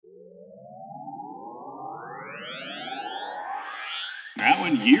That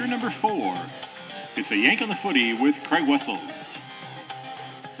one, year number 4. It's a Yank on the Footy with Craig Wessels.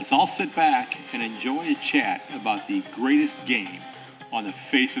 Let's all sit back and enjoy a chat about the greatest game on the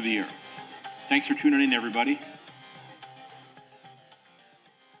face of the earth. Thanks for tuning in, everybody.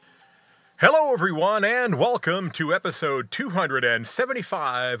 Hello, everyone, and welcome to episode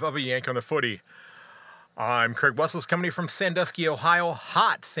 275 of A Yank on the Footy. I'm Craig Wessels, coming to you from Sandusky, Ohio,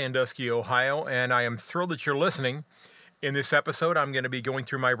 hot Sandusky, Ohio, and I am thrilled that you're listening. In this episode, I'm going to be going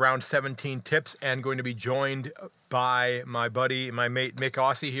through my round 17 tips and going to be joined by my buddy, my mate, Myk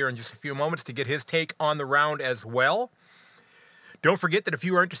Aussie here in just a few moments to get his take on the round as well. Don't forget that if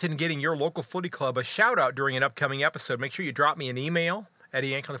you are interested in getting your local footy club a shout out during an upcoming episode, make sure you drop me an email at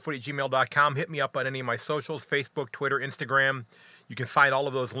yankonthefooty@gmail.com. Hit me up on any of my socials, Facebook, Twitter, Instagram. You can find all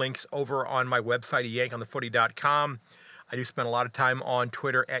of those links over on my website at yankonthefooty.com. I do spend a lot of time on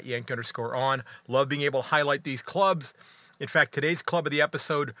Twitter at Yank_on. Love being able to highlight these clubs. In fact, today's club of the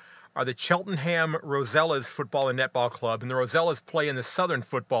episode are the Cheltenham Rosellas Football and Netball Club, and the Rosellas play in the Southern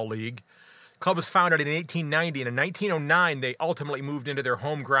Football League. The club was founded in 1890, and in 1909, they ultimately moved into their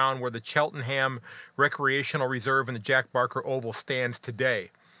home ground where the Cheltenham Recreational Reserve and the Jack Barker Oval stands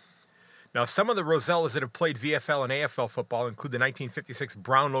today. Now, some of the Rosellas that have played VFL and AFL football include the 1956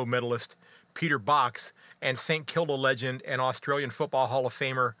 Brownlow medalist Peter Box and St. Kilda legend and Australian Football Hall of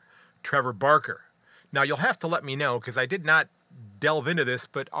Famer Trevor Barker. Now, you'll have to let me know, because I did not delve into this,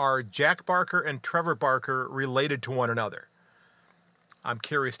 but are Jack Barker and Trevor Barker related to one another? I'm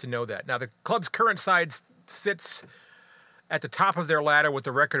curious to know that. Now, the club's current side sits at the top of their ladder with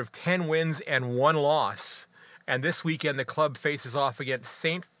a record of 10 wins and 1 loss. And this weekend, the club faces off against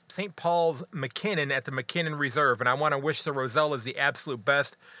St. Paul's McKinnon at the McKinnon Reserve. And I want to wish the Rosellas the absolute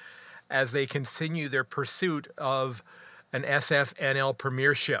best as they continue their pursuit of an SFNL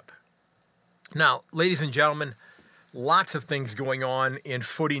premiership. Now, ladies and gentlemen, lots of things going on in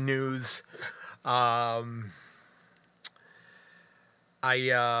footy news. I'm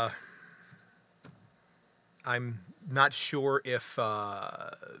not sure if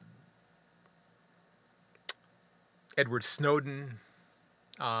Edward Snowden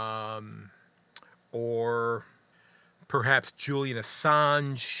or perhaps Julian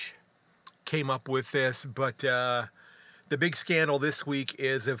Assange came up with this, but the big scandal this week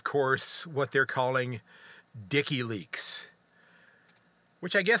is, of course, what they're calling Dickie leaks,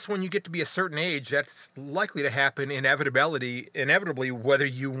 which I guess when you get to be a certain age, that's likely to happen inevitably, whether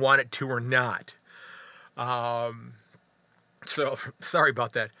you want it to or not. So sorry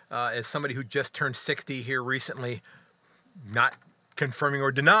about that. As somebody who just turned 60 here recently, not confirming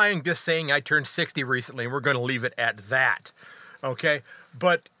or denying, just saying I turned 60 recently, and we're going to leave it at that. Okay?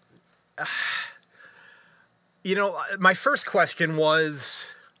 But, my first question was,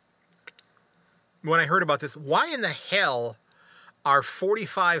 when I heard about this, why in the hell are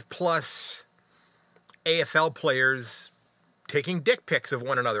 45-plus AFL players taking dick pics of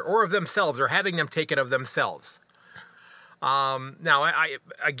one another, or of themselves, or having them taken of themselves? Now, I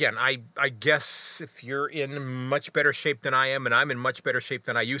guess if you're in much better shape than I am, and I'm in much better shape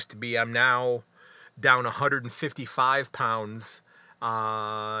than I used to be, I'm now down 155 pounds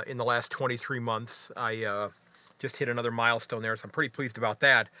in the last 23 months. I just hit another milestone there, so I'm pretty pleased about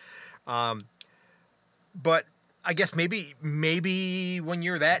that. But I guess maybe when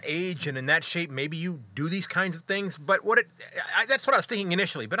you're that age and in that shape, maybe you do these kinds of things. But that's what I was thinking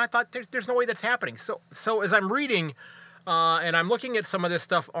initially. But I thought there's no way that's happening. So as I'm reading, and I'm looking at some of this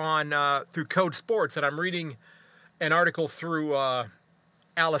stuff on through Code Sports, and I'm reading an article through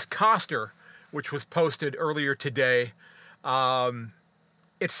Alice Coster, which was posted earlier today.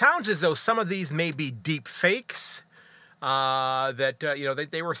 It sounds as though some of these may be deep fakes.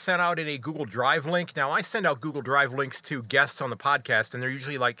 They were sent out in a Google Drive link. Now, I send out Google Drive links to guests on the podcast, and they're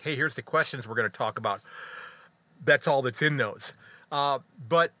usually like, hey, here's the questions we're going to talk about. That's all that's in those.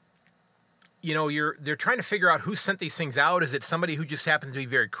 But they're trying to figure out who sent these things out. Is it somebody who just happens to be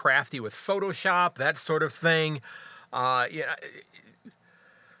very crafty with Photoshop, that sort of thing?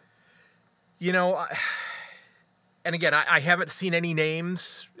 And again, I haven't seen any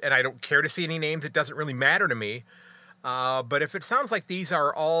names, and I don't care to see any names. It doesn't really matter to me. But if it sounds like these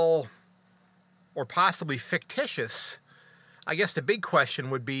are all, or possibly fictitious, I guess the big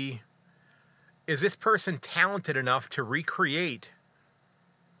question would be, is this person talented enough to recreate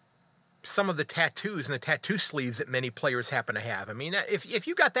some of the tattoos and the tattoo sleeves that many players happen to have? I mean, if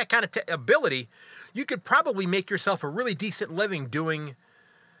you got that kind of ability, you could probably make yourself a really decent living doing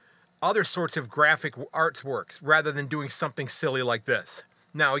other sorts of graphic arts works rather than doing something silly like this.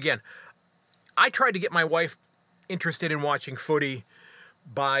 Now, again, I tried to get my wife interested in watching footy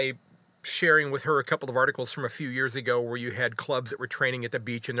by sharing with her a couple of articles from a few years ago where you had clubs that were training at the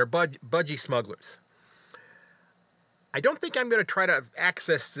beach and they're budgie smugglers. I don't think I'm going to try to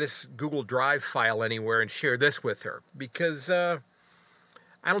access this Google Drive file anywhere and share this with her because I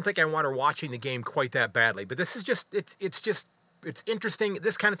don't think I want her watching the game quite that badly. But this is just, it's interesting.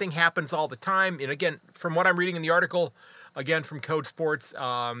 This kind of thing happens all the time. And again, from what I'm reading in the article, again from Code Sports,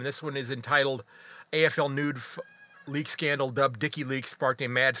 this one is entitled AFL Nude Leak Scandal dubbed Dickie Leak sparked a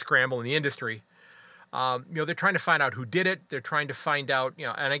mad scramble in the industry. They're trying to find out who did it. They're trying to find out,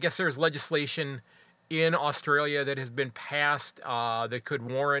 and I guess there's legislation in Australia that has been passed that could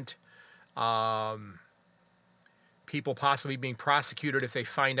warrant people possibly being prosecuted if they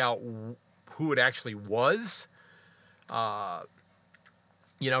find out who it actually was. So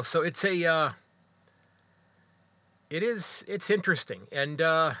it's interesting. And,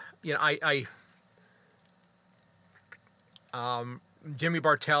 Jimmy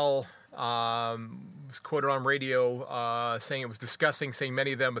Bartell was quoted on radio saying it was disgusting, saying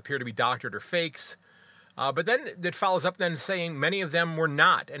many of them appear to be doctored or fakes. But then it follows up then saying many of them were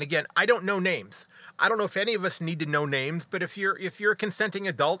not. And again, I don't know names. I don't know if any of us need to know names, but if you're a consenting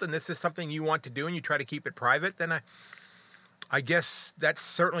adult and this is something you want to do and you try to keep it private, then I guess that's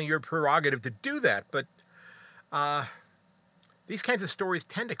certainly your prerogative to do that. But these kinds of stories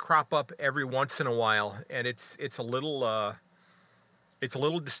tend to crop up every once in a while, and it's a little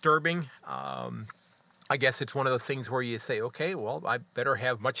disturbing. I guess it's one of those things where you say, okay, well, I better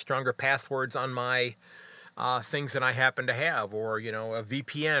have much stronger passwords on my things than I happen to have, or a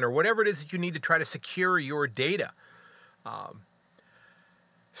VPN or whatever it is that you need to try to secure your data.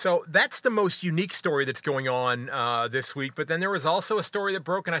 So that's the most unique story that's going on this week. But then there was also a story that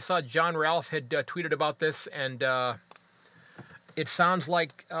broke, and I saw John Ralph had tweeted about this, and it sounds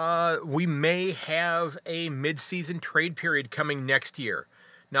like we may have a mid-season trade period coming next year.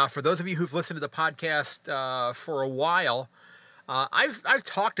 Now, for those of you who've listened to the podcast for a while, I've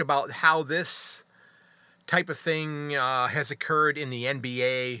talked about how this type of thing has occurred in the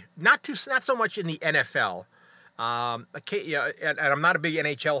NBA, not so much in the NFL. And I'm not a big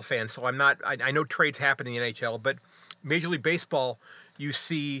NHL fan, so I know trades happen in the NHL, but Major League Baseball, you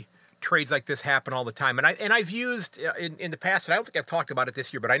see trades like this happen all the time. And I've used in the past, and I don't think I've talked about it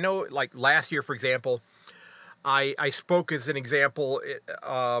this year, but I know like last year, for example, I spoke as an example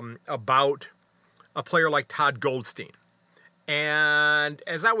about a player like Todd Goldstein. And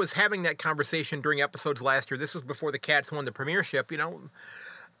as I was having that conversation during episodes last year, this was before the Cats won the premiership,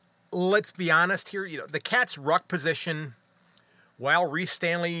 let's be honest here, the Cats' ruck position, while Reece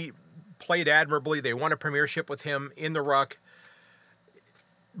Stanley played admirably, they won a premiership with him in the ruck,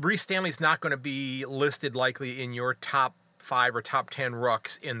 Reece Stanley's not going to be listed likely in your top 5 or top 10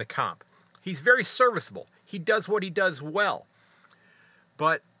 rucks in the comp. He's very serviceable. He does what he does well.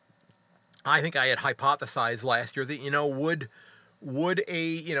 But I think I had hypothesized last year that, would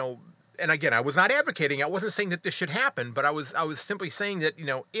a, and again, I was not advocating, I wasn't saying that this should happen, but I was simply saying that,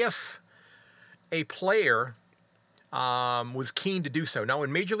 if a player was keen to do so. Now,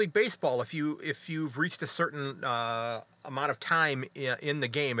 in Major League Baseball, if you've reached a certain amount of time in the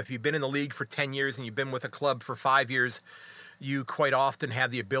game, if you've been in the league for 10 years and you've been with a club for 5 years, you quite often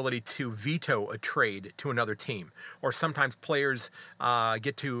have the ability to veto a trade to another team. Or sometimes players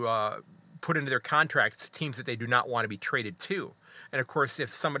get to put into their contracts teams that they do not want to be traded to. And of course,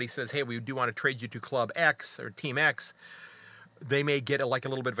 if somebody says, hey, we do want to trade you to Club X or Team X, they may get a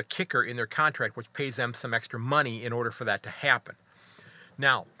little bit of a kicker in their contract, which pays them some extra money in order for that to happen.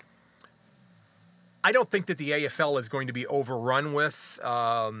 Now, I don't think that the AFL is going to be overrun with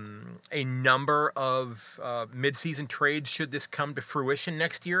a number of mid-season trades should this come to fruition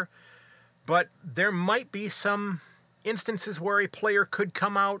next year. But there might be some instances where a player could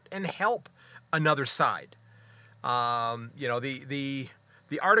come out and help another side. The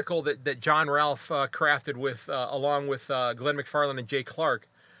article that John Ralph crafted with along with Glenn McFarland and Jay Clark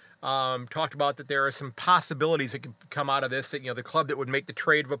talked about that there are some possibilities that could come out of this. That the club that would make the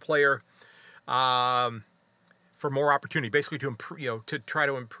trade of a player for more opportunity, basically to improve, to try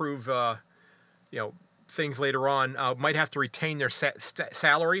to improve, things later on, might have to retain their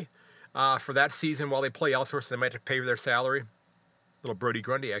salary for that season while they play elsewhere. So they might have to pay for their salary. Little Brody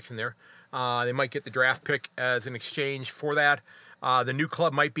Grundy action there. They might get the draft pick as an exchange for that. The new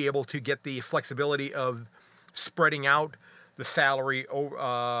club might be able to get the flexibility of spreading out the salary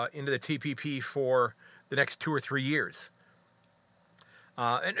into the TPP for the next 2 or 3 years.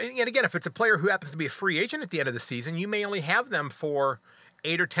 And again, if it's a player who happens to be a free agent at the end of the season, you may only have them for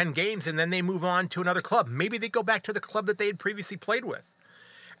 8 or 10 games, and then they move on to another club. Maybe they go back to the club that they had previously played with.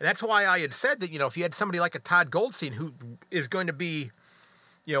 And that's why I had said that, if you had somebody like a Todd Goldstein who is going to be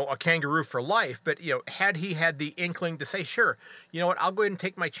a kangaroo for life, but, had he had the inkling to say, sure, you know what, I'll go ahead and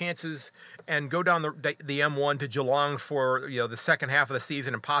take my chances and go down the M1 to Geelong for, the second half of the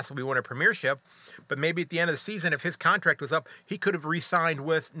season and possibly win a premiership. But maybe at the end of the season, if his contract was up, he could have re-signed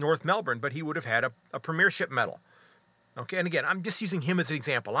with North Melbourne, but he would have had a premiership medal. Okay, and again, I'm just using him as an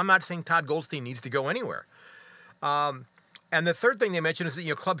example. I'm not saying Todd Goldstein needs to go anywhere. And the third thing they mentioned is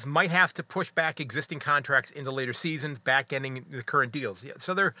that, clubs might have to push back existing contracts into later seasons, back-ending the current deals. Yeah,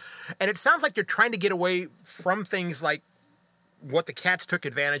 so and it sounds like they're trying to get away from things like what the Cats took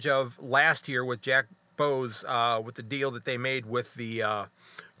advantage of last year with Jack Bowes, with the deal that they made with the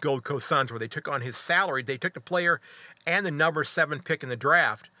Gold Coast Suns, where they took on his salary. They took the player and the number 7 pick in the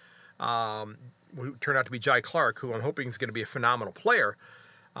draft, who turned out to be Jai Clark, who I'm hoping is going to be a phenomenal player.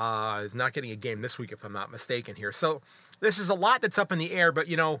 Is not getting a game this week, if I'm not mistaken here. So this is a lot that's up in the air, but,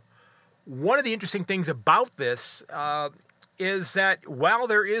 one of the interesting things about this is that while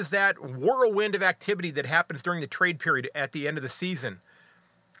there is that whirlwind of activity that happens during the trade period at the end of the season,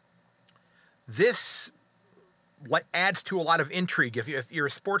 this adds to a lot of intrigue. If you're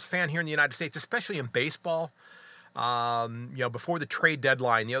a sports fan here in the United States, especially in baseball, before the trade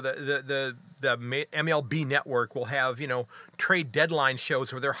deadline, the MLB network will have, trade deadline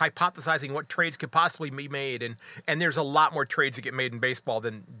shows where they're hypothesizing what trades could possibly be made. And there's a lot more trades that get made in baseball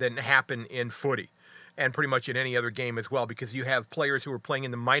than happen in footy and pretty much in any other game as well, because you have players who are playing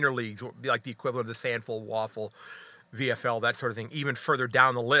in the minor leagues, like the equivalent of the Sandful, Waffle, VFL, that sort of thing, even further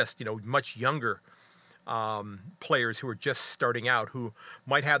down the list, much younger players who are just starting out, who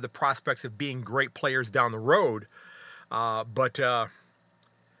might have the prospects of being great players down the road, but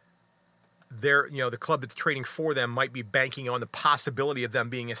they're, the club that's trading for them might be banking on the possibility of them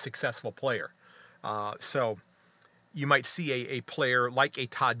being a successful player. So you might see a player like a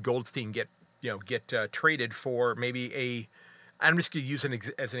Todd Goldstein get traded for maybe I'm just going to use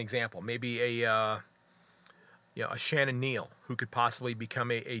as an example, maybe a Shannon Neal, who could possibly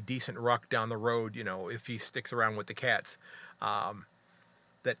become a decent ruck down the road, if he sticks around with the Cats.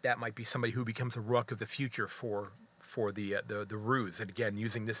 That might be somebody who becomes a ruck of the future for the Roos. And again,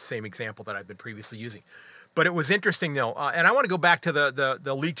 using this same example that I've been previously using. But it was interesting, though, and I want to go back to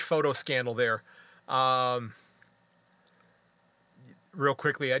the leaked photo scandal there. Real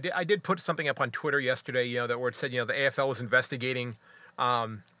quickly, I did put something up on Twitter yesterday, that where it said, the AFL was investigating,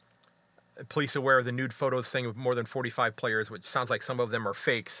 police aware of the nude photos saying of more than 45 players, which sounds like some of them are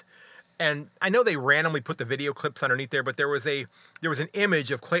fakes. And I know they randomly put the video clips underneath there, but there was an image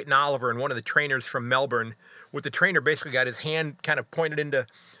of Clayton Oliver and one of the trainers from Melbourne, with the trainer basically got his hand kind of pointed into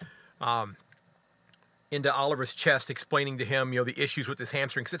Oliver's chest, explaining to him, the issues with his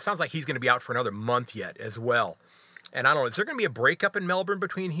hamstring, because it sounds like he's going to be out for another month yet as well. And I don't know, is there going to be a breakup in Melbourne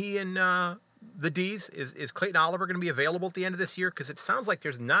between he and the D's? Is Clayton Oliver going to be available at the end of this year? Because it sounds like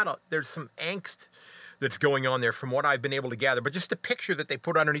there's some angst that's going on there from what I've been able to gather. But just the picture that they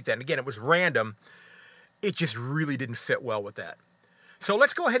put underneath that, and again, it was random, it just really didn't fit well with that. So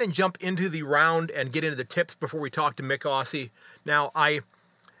let's go ahead and jump into the round and get into the tips before we talk to Myk Aussie. Now, I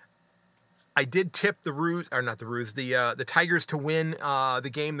did tip the Tigers to win the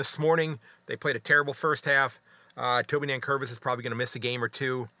game this morning. They played a terrible first half. Toby Nankervis is probably going to miss a game or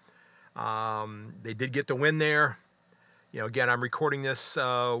two. They did get the win there. Again, I'm recording this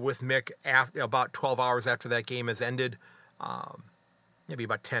with Myk about 12 hours after that game has ended. Maybe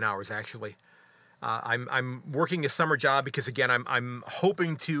about 10 hours, actually. I'm working a summer job because, again, I'm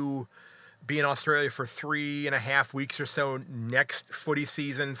hoping to be in Australia for 3.5 weeks or so next footy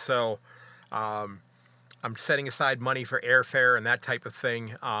season. So I'm setting aside money for airfare and that type of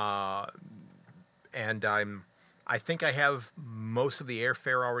thing. And I think I have most of the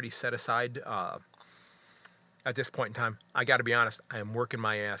airfare already set aside. At this point in time, I got to be honest, I am working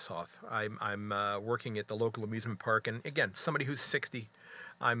my ass off. I'm working at the local amusement park, and again, somebody who's 60,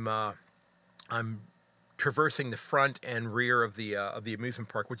 I'm traversing the front and rear of the amusement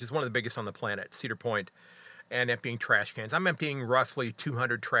park, which is one of the biggest on the planet, Cedar Point, and emptying trash cans. I'm emptying roughly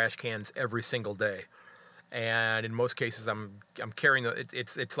 200 trash cans every single day, and in most cases, I'm carrying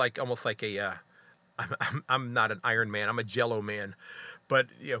it's like almost like a I'm not an Iron Man, I'm a Jello man. But,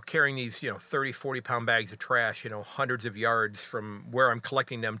 carrying these, 30, 40-pound bags of trash, hundreds of yards from where I'm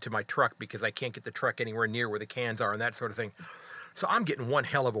collecting them to my truck because I can't get the truck anywhere near where the cans are and that sort of thing. So I'm getting one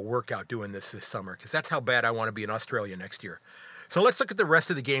hell of a workout doing this summer because that's how bad I want to be in Australia next year. So let's look at the rest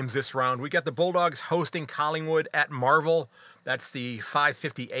of the games this round. We got the Bulldogs hosting Collingwood at Marvel. That's the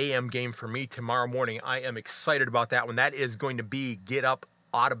 5:50 a.m. game for me tomorrow morning. I am excited about that one. That is going to be get up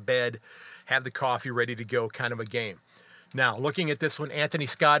out of bed, have the coffee ready to go kind of a game. Now, looking at this one, Anthony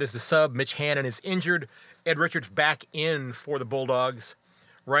Scott is the sub. Mitch Hannon is injured. Ed Richards back in for the Bulldogs.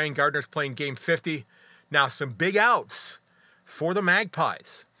 Ryan Gardner's playing game 50. Now, some big outs for the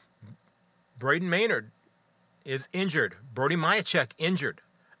Magpies. Braden Maynard is injured. Brody Mychek injured.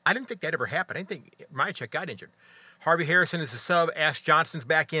 I didn't think that ever happened. I didn't think Mychek got injured. Harvey Harrison is a sub. Ash Johnson's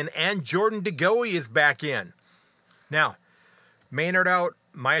back in. And Jordan DeGoey is back in. Now, Maynard out,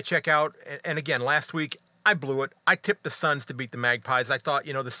 Mychek out. And again, last week, I blew it. I tipped the Suns to beat the Magpies. I thought,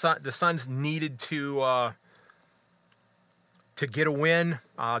 the Suns needed to get a win.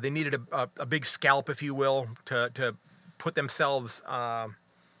 They needed a big scalp, if you will, to put themselves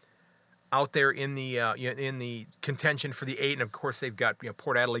out there in the contention for the 8. And of course, they've got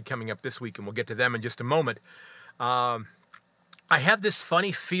Port Adelaide coming up this week, and we'll get to them in just a moment. I have this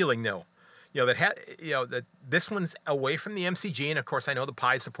funny feeling, though, that this one's away from the MCG, and of course, I know the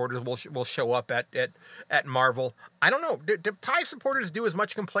Pie supporters will show up at Marvel. I don't know. Do Pie supporters do as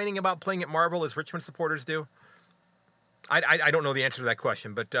much complaining about playing at Marvel as Richmond supporters do? I don't know the answer to that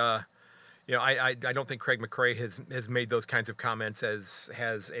question, but I don't think Craig McRae has made those kinds of comments as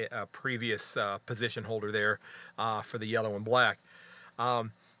has a previous position holder there for the yellow and black.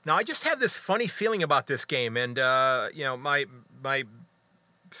 Now I just have this funny feeling about this game, and my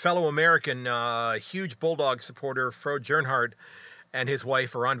fellow American, huge Bulldog supporter Frode Jernhardt and his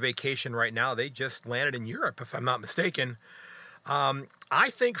wife are on vacation right now. They just landed in Europe, if I'm not mistaken. I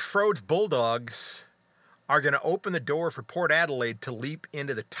think Frode's Bulldogs are going to open the door for Port Adelaide to leap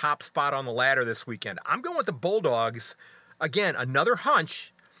into the top spot on the ladder this weekend. I'm going with the Bulldogs. Again, another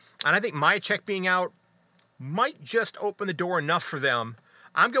hunch, and I think Mychek being out might just open the door enough for them.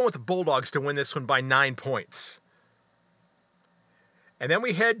 I'm going with the Bulldogs to win this one by 9 points. And then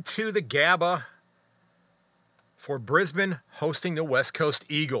we head to the Gabba for Brisbane hosting the West Coast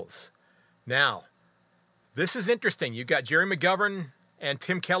Eagles. Now, this is interesting. You've got Jerry McGovern and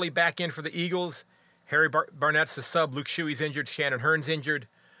Tim Kelly back in for the Eagles. Harry Barnett's the sub. Luke Shuey's injured. Shannon Hearn's injured.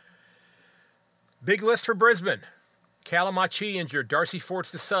 Big list for Brisbane. Callum Machi injured. Darcy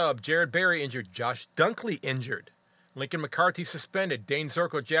Fort's the sub. Jared Berry injured. Josh Dunkley injured. Lincoln McCarthy suspended. Dane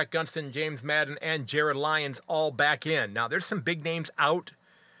Zorko, Jack Gunston, James Madden, and Jared Lyons all back in. Now, there's some big names out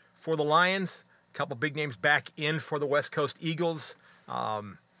for the Lions. A couple big names back in for the West Coast Eagles. Are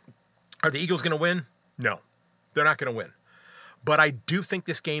the Eagles going to win? No, they're not going to win. But I do think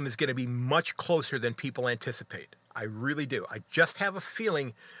this game is going to be much closer than people anticipate. I really do. I just have a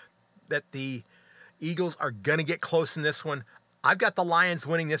feeling that the Eagles are going to get close in this one. I've got the Lions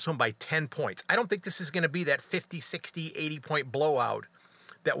winning this one by 10 points. I don't think this is going to be that 50, 60, 80-point blowout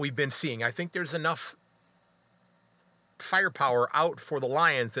that we've been seeing. I think there's enough firepower out for the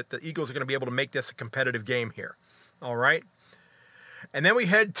Lions that the Eagles are going to be able to make this a competitive game here. All right? And then we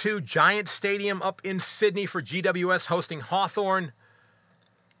head to Giant Stadium up in Sydney for GWS hosting Hawthorn.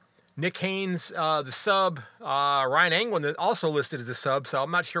 Nick Haynes, the sub. Ryan Anglin also listed as a sub, so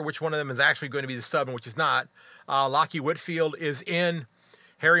I'm not sure which one of them is actually going to be the sub and which is not. Lockie Whitfield is in.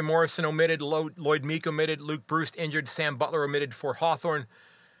 Harry Morrison omitted. Lloyd Meek omitted. Luke Bruce injured. Sam Butler omitted for Hawthorn.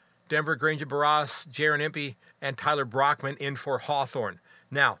 Denver Granger Barras, Jaron Impey, and Tyler Brockman in for Hawthorn.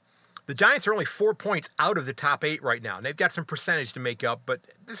 Now, the Giants are only 4 points out of the top 8 right now, and they've got some percentage to make up, but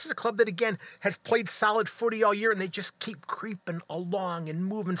this is a club that, again, has played solid footy all year, and they just keep creeping along and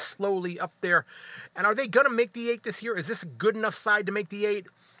moving slowly up there. And are they going to make the 8 this year? Is this a good enough side to make the 8?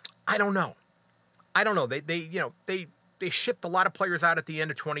 I don't know. They shipped a lot of players out at the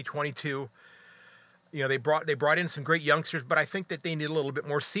end of 2022. They brought in some great youngsters, but I think that they need a little bit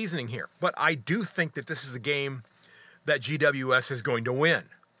more seasoning here. But I do think that this is a game that GWS is going to win.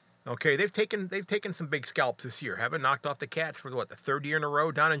 Okay, they've taken some big scalps this year. Haven't knocked off the Cats for the third year in a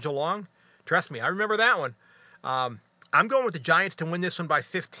row down in Geelong. Trust me, I remember that one. I'm going with the Giants to win this one by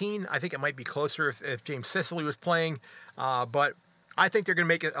 15. I think it might be closer if James Sicily was playing, but I think they're going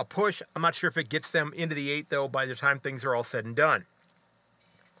to make it a push. I'm not sure if it gets them into the 8 though by the time things are all said and done.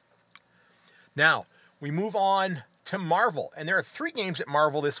 Now we move on to Marvel, and there are 3 games at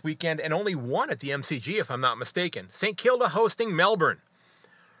Marvel this weekend and only 1 at the MCG, if I'm not mistaken. St. Kilda hosting Melbourne.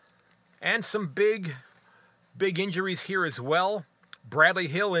 And some big injuries here as well. Bradley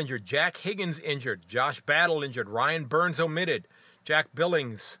Hill injured. Jack Higgins injured. Josh Battle injured. Ryan Burns omitted. Jack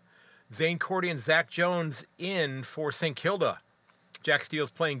Billings, Zane Cordy, and Zach Jones in for St. Kilda. Jack Steele's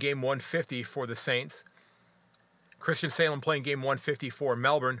playing game 150 for the Saints. Christian Salem playing game 150 for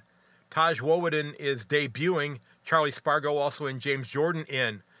Melbourne. Taj Wowoden is debuting. Charlie Spargo also in. James Jordan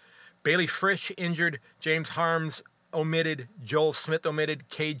in. Bailey Frisch injured. James Harms omitted. Joel Smith omitted.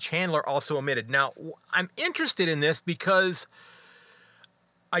 Cade Chandler also omitted. Now, I'm interested in this because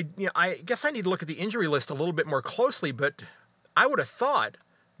I guess I need to look at the injury list a little bit more closely, but I would have thought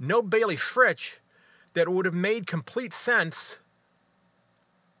no Bailey Frisch, that it would have made complete sense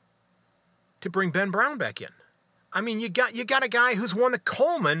to bring Ben Brown back in. I mean, you got a guy who's won the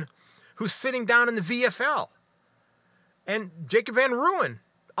Coleman, who's sitting down in the VFL. And Jacob Van Ruin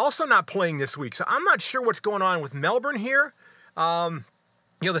also not playing this week. So I'm not sure what's going on with Melbourne here.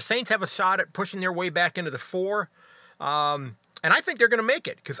 The Saints have a shot at pushing their way back into the 4. And I think they're going to make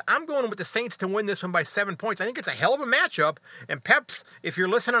it because I'm going with the Saints to win this one by 7 points. I think it's a hell of a matchup. And Peps, if you're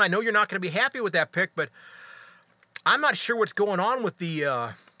listening, I know you're not going to be happy with that pick, but I'm not sure what's going on with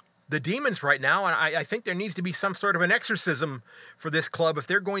the Demons right now. And I think there needs to be some sort of an exorcism for this club if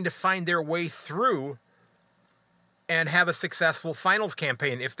they're going to find their way through and have a successful finals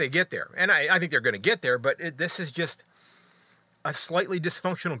campaign if they get there. And I think they're going to get there, but this is just a slightly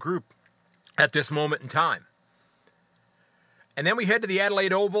dysfunctional group at this moment in time. And then we head to the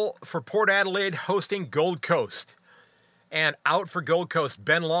Adelaide Oval for Port Adelaide hosting Gold Coast. And out for Gold Coast,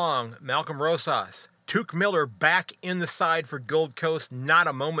 Ben Long, Malcolm Rosas, Tuke Miller back in the side for Gold Coast. Not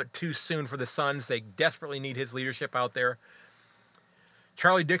a moment too soon for the Suns. They desperately need his leadership out there.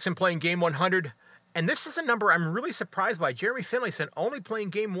 Charlie Dixon playing game 100. And this is a number I'm really surprised by. Jeremy Finlayson only playing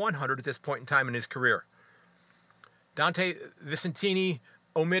game 100 at this point in time in his career. Dante Vicentini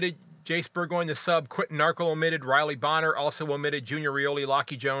omitted. Jace Burgoyne, the sub. Quentin Narkle omitted. Riley Bonner also omitted. Junior Rioli,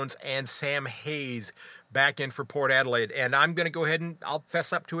 Lockie Jones, and Sam Hayes back in for Port Adelaide. And I'm going to go ahead and I'll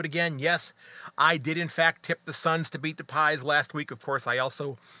fess up to it again. Yes, I did in fact tip the Suns to beat the Pies last week. Of course, I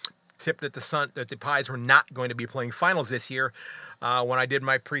also tipped that the Pies were not going to be playing finals this year when I did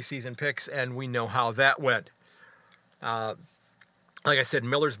my preseason picks, and we know how that went. Like I said,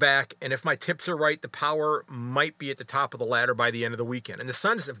 Miller's back, and if my tips are right, the Power might be at the top of the ladder by the end of the weekend. And the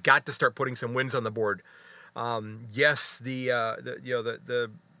Suns have got to start putting some wins on the board. Yes, the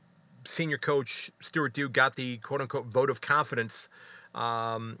senior coach Stuart Dew got the quote unquote vote of confidence.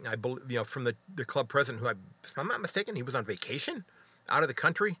 I believe from the club president, who if I'm not mistaken, he was on vacation out of the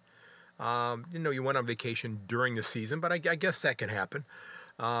country. Didn't know you went on vacation during the season, but I guess that can happen.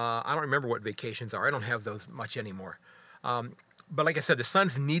 I don't remember what vacations are. I don't have those much anymore. But like I said, the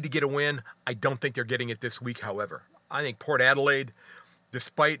Suns need to get a win. I don't think they're getting it this week, however. I think Port Adelaide,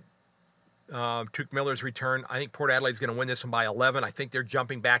 despite Tuke Miller's return, I think Port Adelaide's going to win this one by 11. I think they're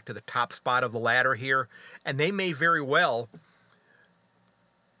jumping back to the top spot of the ladder here, and they may very well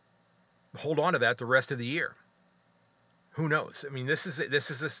hold on to that the rest of the year. Who knows? I mean, this is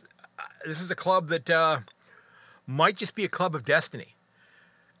a club that might just be a club of destiny.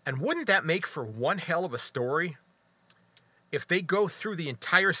 And wouldn't that make for one hell of a story if they go through the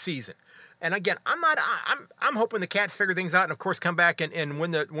entire season? And again, I'm hoping the Cats figure things out and of course come back and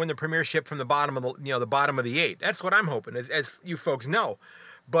win the premiership from the bottom of the bottom of the 8. That's what I'm hoping, as you folks know.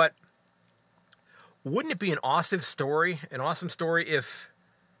 But wouldn't it be an awesome story if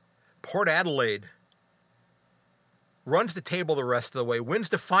Port Adelaide runs the table the rest of the way, wins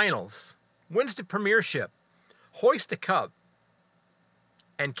the finals, wins the premiership, hoists the cup,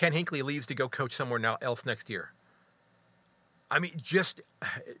 and Ken Hinckley leaves to go coach somewhere else next year? I mean, just,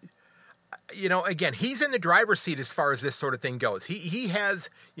 again, he's in the driver's seat as far as this sort of thing goes. He has,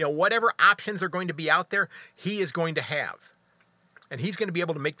 whatever options are going to be out there, he is going to have. And he's going to be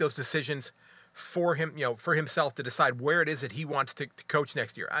able to make those decisions for him, for himself to decide where it is that he wants to coach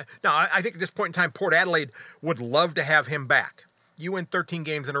next year. I think at this point in time, Port Adelaide would love to have him back. You win 13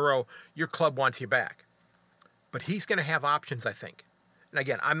 games in a row, your club wants you back. But he's going to have options, I think. And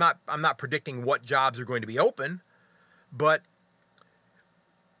again, I'm not predicting what jobs are going to be open, but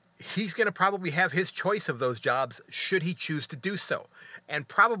he's going to probably have his choice of those jobs should he choose to do so, and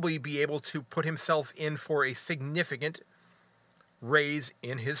probably be able to put himself in for a significant raise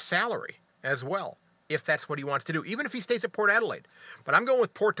in his salary as well, if that's what he wants to do, even if he stays at Port Adelaide. But I'm going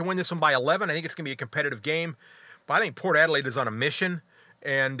with Port to win this one by 11. I think it's going to be a competitive game, but I think Port Adelaide is on a mission,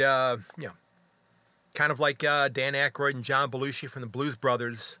 and kind of like Dan Aykroyd and John Belushi from the Blues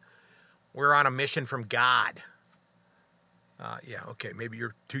Brothers, we're on a mission from God. Okay, maybe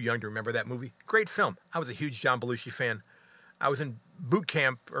you're too young to remember that movie. Great film. I was a huge John Belushi fan. I was in boot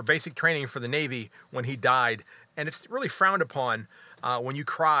camp or basic training for the Navy when he died, and it's really frowned upon when you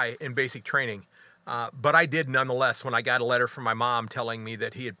cry in basic training. But I did nonetheless when I got a letter from my mom telling me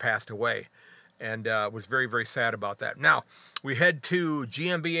that he had passed away, and was very, very sad about that. Now, we head to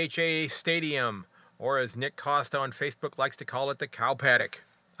GMBHA Stadium, or as Nick Costa on Facebook likes to call it, the Cow Paddock.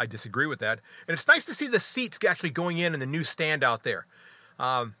 I disagree with that. And it's nice to see the seats actually going in the new stand out there.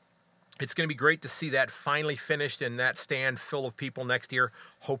 It's going to be great to see that finally finished and that stand full of people next year.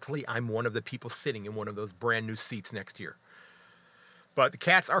 Hopefully I'm one of the people sitting in one of those brand new seats next year. But the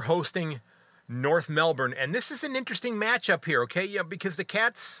Cats are hosting North Melbourne. And this is an interesting matchup here, okay? Yeah, because the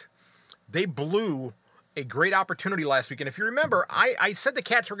Cats, they blew a great opportunity last week. And if you remember, I said the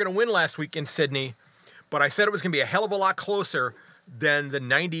Cats were going to win last week in Sydney, but I said it was going to be a hell of a lot closer than the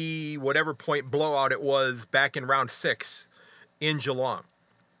 90 whatever point blowout it was back in round 6 in Geelong.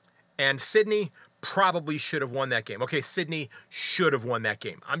 And Sydney probably should have won that game. Okay, Sydney should have won that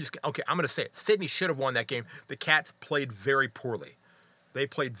game. I'm going to say it. Sydney should have won that game. The Cats played very poorly. They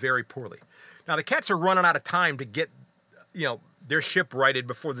played very poorly. Now, the Cats are running out of time to get, their ship righted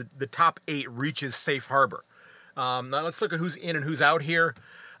before the top 8 reaches safe harbor. Now, let's look at who's in and who's out here.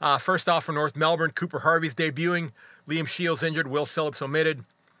 First off, for North Melbourne, Cooper Harvey's debuting. Liam Shields injured. Will Phillips omitted.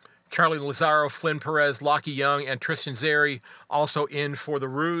 Charlie Lazaro, Flynn Perez, Lockie Young, and Tristan Zeri also in for the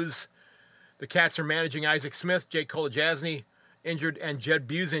Roos. The Cats are managing Isaac Smith, Jake Kolajasny injured, and Jed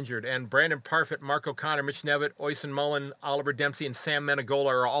Buse injured. And Brandon Parfit, Mark O'Connor, Mitch Nevitt, Oyson Mullen, Oliver Dempsey, and Sam Menegola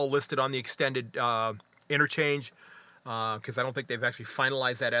are all listed on the extended interchange because I don't think they've actually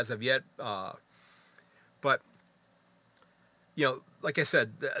finalized that as of yet. But like I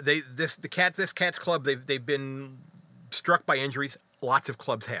said, this Cats club, they've been struck by injuries. Lots of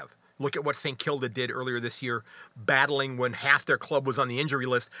clubs have. Look at what St. Kilda did earlier this year, battling when half their club was on the injury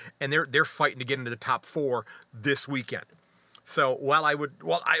list, and they're fighting to get into the top 4 this weekend. So while I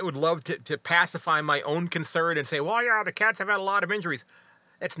would love to pacify my own concern and say, well, yeah, the Cats have had a lot of injuries,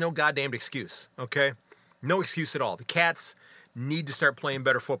 that's no goddamned excuse, okay? No excuse at all. The Cats need to start playing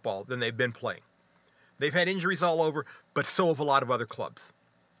better football than they've been playing. They've had injuries all over, but so have a lot of other clubs.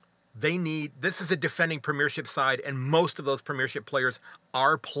 This is a defending premiership side, and most of those premiership players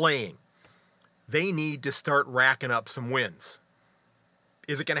are playing. They need to start racking up some wins.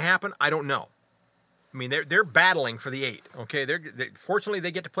 Is it going to happen? I don't know. I mean, they're battling for the 8. Okay, fortunately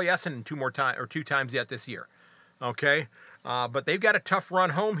they get to play Essendon 2 times yet this year. Okay, but they've got a tough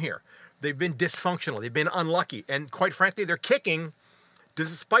run home here. They've been dysfunctional. They've been unlucky, and quite frankly, their kicking,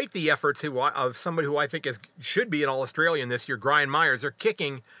 despite the efforts of somebody who I think should be an All-Australian this year, Brian Myers, their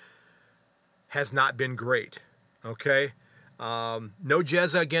kicking has not been great. Okay, no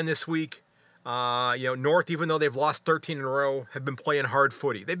Jezza again this week. North, even though they've lost 13 in a row, have been playing hard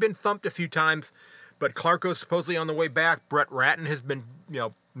footy. They've been thumped a few times, but Clarko's supposedly on the way back. Brett Ratton has been,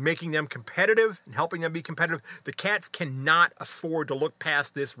 making them competitive and helping them be competitive. The Cats cannot afford to look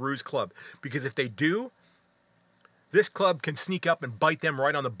past this Roos club, because if they do, this club can sneak up and bite them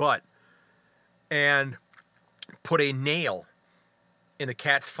right on the butt and put a nail in the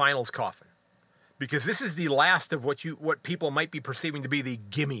Cats' finals coffin. Because this is the last of what people might be perceiving to be the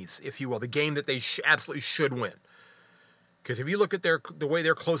gimmies, if you will, the game that they absolutely should win. Because if you look at the way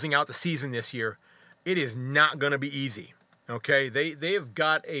they're closing out the season this year, it is not going to be easy. Okay, they have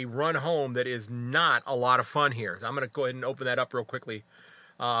got a run home that is not a lot of fun here. I'm going to go ahead and open that up real quickly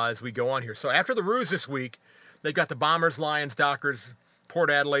as we go on here. So after the Roos this week, they've got the Bombers, Lions, Dockers, Port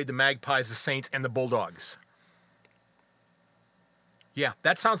Adelaide, the Magpies, the Saints, and the Bulldogs. Yeah,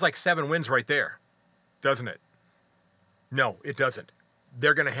 that sounds like 7 wins right there. Doesn't it? No, it doesn't.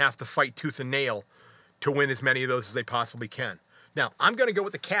 They're going to have to fight tooth and nail to win as many of those as they possibly can. Now, I'm going to go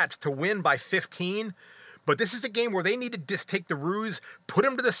with the Cats to win by 15, but this is a game where they need to just take the Roos, put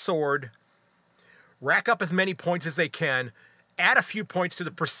them to the sword, rack up as many points as they can, add a few points to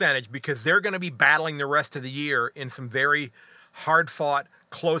the percentage, because they're going to be battling the rest of the year in some very hard-fought,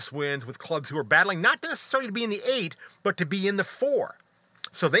 close wins with clubs who are battling not necessarily to be in the 8, but to be in the 4.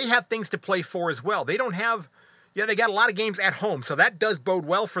 So they have things to play for as well. They got a lot of games at home, so that does bode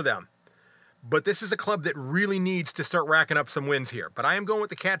well for them. But this is a club that really needs to start racking up some wins here. But I am going with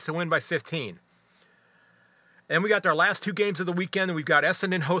the Cats to win by 15. And we got our last 2 games of the weekend. We've got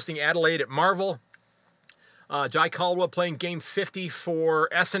Essendon hosting Adelaide at Marvel. Jai Caldwell playing game 50 for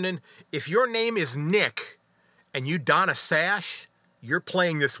Essendon. If your name is Nick and you don a sash, you're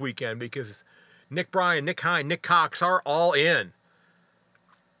playing this weekend, because Nick Bryan, Nick Hine, Nick Cox are all in.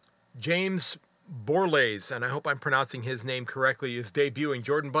 James Borlaze, and I hope I'm pronouncing his name correctly, is debuting.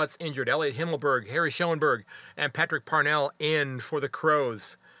 Jordan Butts injured. Elliot Himmelberg, Harry Schoenberg, and Patrick Parnell in for the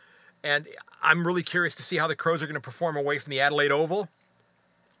Crows. And I'm really curious to see how the Crows are going to perform away from the Adelaide Oval.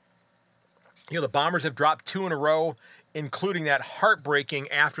 The Bombers have dropped 2 in a row, including that heartbreaking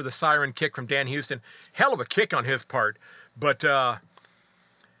after the siren kick from Dan Houston. Hell of a kick on his part. But,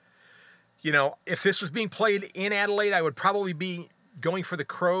 if this was being played in Adelaide, I would probably be going for the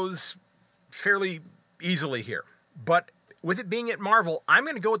Crows fairly easily here. But with it being at Marvel, I'm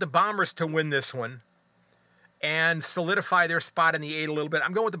going to go with the Bombers to win this one and solidify their spot in the 8 a little bit.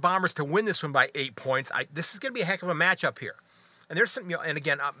 I'm going with the Bombers to win this one by 8 points. This is going to be a heck of a matchup here. And there's some, and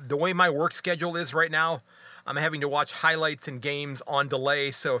again, the way my work schedule is right now, I'm having to watch highlights and games on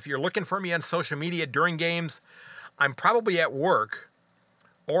delay. So if you're looking for me on social media during games, I'm probably at work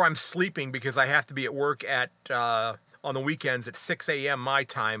or I'm sleeping because I have to be at work at on the weekends at 6 a.m. my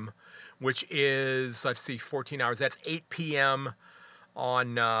time, which is, 14 hours. That's 8 p.m.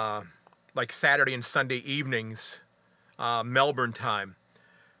 on like Saturday and Sunday evenings, Melbourne time.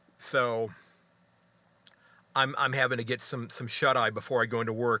 So I'm having to get some shut eye before I go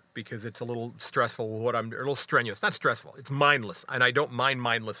into work because it's a little stressful. A little strenuous. Not stressful. It's mindless, and I don't mind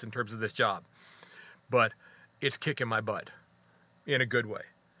mindless in terms of this job, but it's kicking my butt in a good way.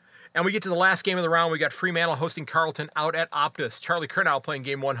 And we get to the last game of the round. We got Fremantle hosting Carlton out at Optus. Charlie Curnow playing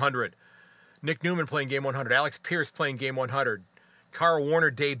game 100. Nick Newman playing game 100. Alex Pierce playing game 100. Carl Warner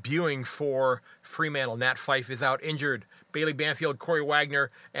debuting for Fremantle. Nat Fife is out injured. Bailey Banfield, Corey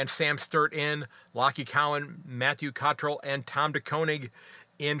Wagner, and Sam Sturt in. Lockie Cowan, Matthew Cottrell, and Tom DeKoning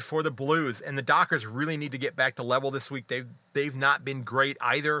in for the Blues. And the Dockers really need to get back to level this week. They've not been great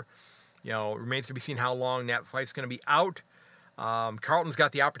either. It remains to be seen how long Nat Fife's going to be out. Carlton's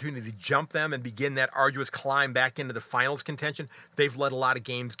got the opportunity to jump them and begin that arduous climb back into the finals contention. They've let a lot of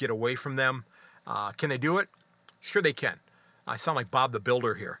games get away from them. Can they do it? Sure they can. I sound like Bob the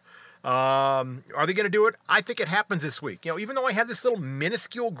Builder here. Are they going to do it? I think it happens this week. Even though I have this little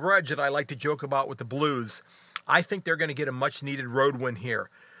minuscule grudge that I like to joke about with the Blues, I think they're going to get a much-needed road win here.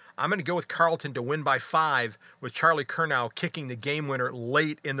 I'm going to go with Carlton to win by 5 with Charlie Curnow kicking the game winner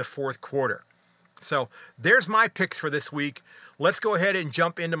late in the fourth quarter. So there's my picks for this week. Let's go ahead and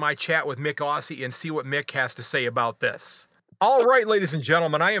jump into my chat with Myk Aussie and see what Myk has to say about this. All right, ladies and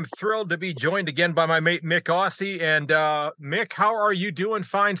gentlemen, I am thrilled to be joined again by my mate Myk Aussie. And Myk, how are you doing?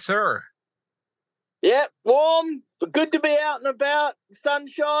 Fine, sir. Yeah, warm, but good to be out and about.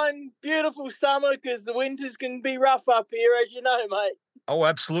 Sunshine, beautiful summer because the winters can be rough up here, as you know, mate. Oh,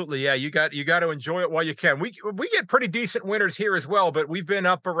 absolutely. Yeah, you got to enjoy it while you can. We get pretty decent winters here as well, but we've been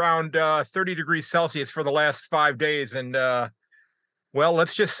up around 30 degrees Celsius for the last 5 days. And, well,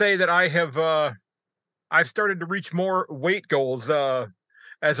 let's just say that I've started to reach more weight goals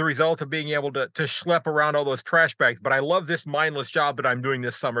as a result of being able to schlep around all those trash bags. But I love this mindless job that I'm doing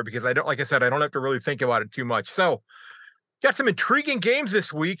this summer because I don't have to really think about it too much. So got some intriguing games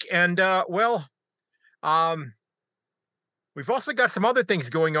this week. And, we've also got some other things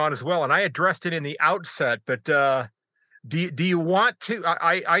going on as well. And I addressed it in the outset, but do you want to,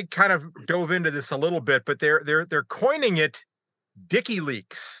 I kind of dove into this a little bit, but they're coining it Dickie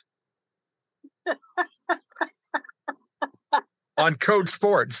Leaks. On Code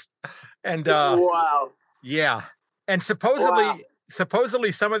Sports. And wow. Yeah. And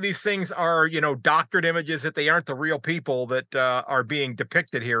supposedly some of these things are, doctored images that they aren't the real people that are being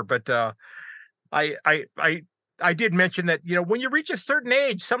depicted here. But I did mention that, when you reach a certain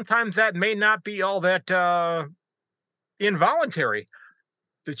age, sometimes that may not be all that involuntary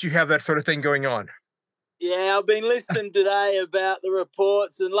that you have that sort of thing going on. Yeah, I've been listening today about the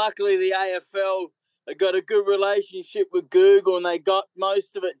reports, and luckily the AFL got a good relationship with Google, and they got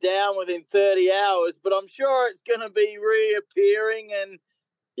most of it down within 30 hours. But I'm sure it's going to be reappearing, and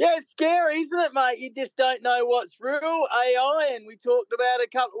yeah, it's scary, isn't it, mate? You just don't know what's real. AI, and we talked about a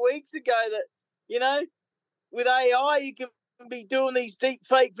couple of weeks ago that, with AI, you can be doing these deep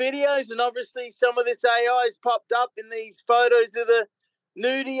fake videos, and obviously some of this AI has popped up in these photos of the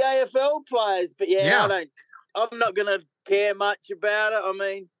nudie AFL players. But I'm not going to care much about it. I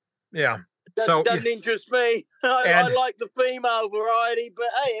mean, yeah. That doesn't interest me. I like the female variety, but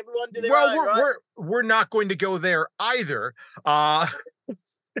hey, everyone do their own, right? We're not going to go there either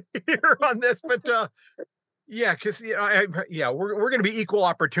here on this, but because we're going to be equal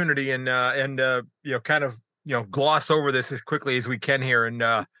opportunity and kind of gloss over this as quickly as we can here. And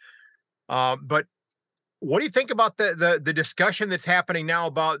but what do you think about the discussion that's happening now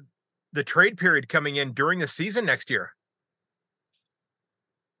about the trade period coming in during the season next year?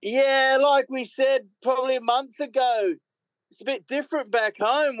 Yeah, like we said probably a month ago, it's a bit different back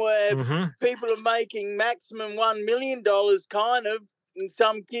home where people are making maximum $1 million kind of, and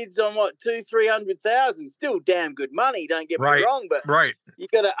some kids on $200,000-$300,000. Still damn good money, don't get me wrong, but you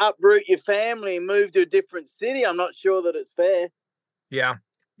got to uproot your family and move to a different city. I'm not sure that it's fair. Yeah,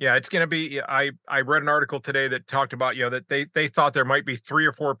 it's going to be. I read an article today that talked about that they thought there might be 3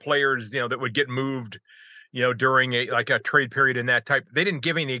 or 4 players that would get moved during a trade period in that type. They didn't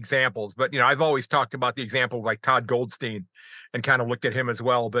give any examples, but I've always talked about the example of like Todd Goldstein and kind of looked at him as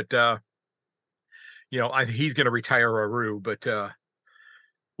well. But he's going to retire Aru. But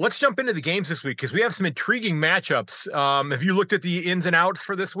let's jump into the games this week because we have some intriguing matchups. Have you looked at the ins and outs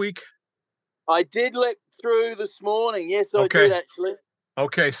for this week? I did look through this morning. Yes, I did actually.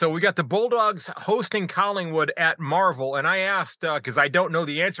 Okay, so we got the Bulldogs hosting Collingwood at Marvel, and I asked because I don't know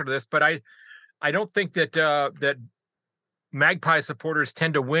the answer to this, but I don't think that Magpie supporters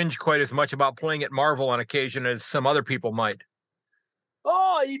tend to whinge quite as much about playing at Marvel on occasion as some other people might.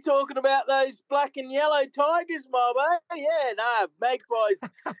 Oh, you talking about those black and yellow Tigers, mob, eh? Yeah, no, Magpies,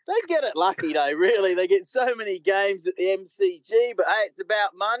 they get it lucky, though, really. They get so many games at the MCG, but, hey, it's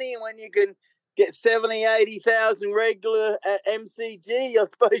about money, and when you can get 70, 80,000 regular at MCG, I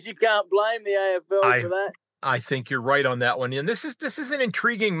suppose you can't blame the AFL for that. I think you're right on that one. And this is an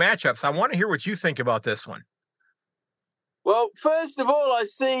intriguing matchup, so I want to hear what you think about this one. Well, first of all, I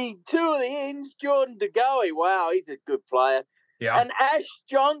see two of the ins, Jordan De Goey. Wow, he's a good player. Yeah. And Ash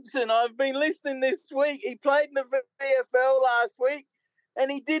Johnson, I've been listening this week. He played in the VFL last week,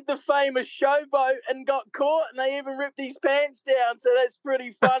 and he did the famous showboat and got caught, and they even ripped his pants down. So that's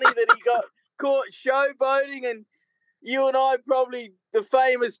pretty funny that he got caught showboating. And you and I probably, the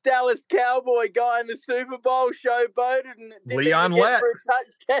famous Dallas Cowboy guy in the Super Bowl, showboated and didn't Leon even get Lett for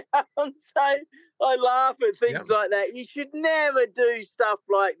a touchdown. So I laugh at things like that. You should never do stuff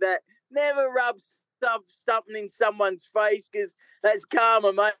like that. Never rub something in someone's face, because that's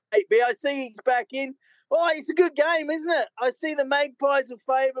karma, mate. But I see he's back in. Oh, it's a good game, isn't it? I see the Magpies are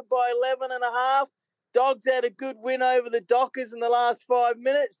favoured by 11.5. Dogs had a good win over the Dockers in the last 5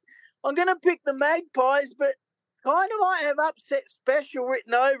 minutes. I'm going to pick the Magpies, but kind of might have upset special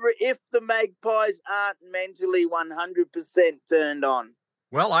written over it if the Magpies aren't mentally 100% turned on.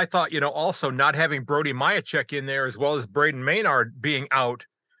 Well, I thought, also not having Brody Myacek in there as well as Braden Maynard being out,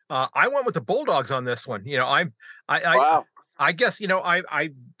 I went with the Bulldogs on this one. Wow. I guess,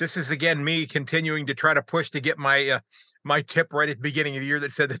 this is again me continuing to try to push to get my my tip right at the beginning of the year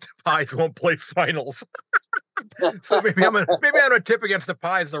that said that the Pies won't play finals. So maybe I'm gonna tip against the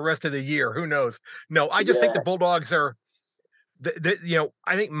Pies the rest of the year. Who knows? No, I just think the Bulldogs are,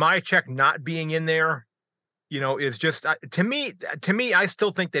 I think Myacek not being in there, is just to me. I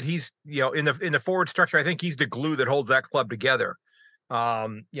still think that he's, in the forward structure, I think he's the glue that holds that club together.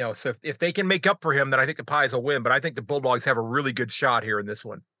 So if they can make up for him, then I think the Pies will win. But I think the Bulldogs have a really good shot here in this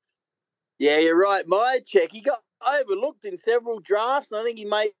one. Yeah, you're right. Myacek, he got overlooked in several drafts, and I think he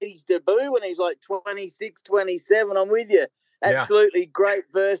made his debut when he was like 26, 27. I'm with you. Absolutely great,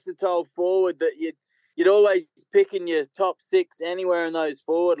 versatile forward that you'd always pick in your top 6 anywhere in those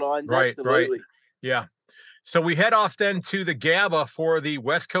forward lines. Right, absolutely. Right. Yeah. So we head off then to the Gabba for the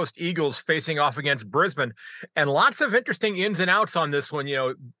West Coast Eagles facing off against Brisbane, and lots of interesting ins and outs on this one.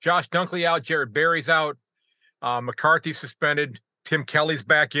 Josh Dunkley out, Jared Berry's out, McCarthy suspended, Tim Kelly's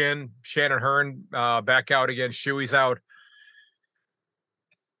back in, Shannon Hearn back out again, Shuey's out.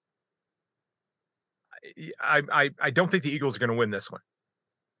 I don't think the Eagles are going to win this one.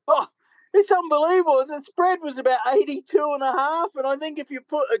 Oh, it's unbelievable. The spread was about 82.5, and I think if you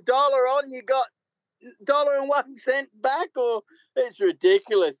put $1 on, you got $1.01 back, or it's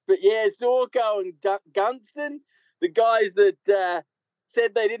ridiculous. But yeah, Zorko and Gunston, the guys that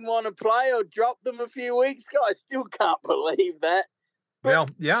said they didn't want to play or dropped them a few weeks ago, I still can't believe that. But well,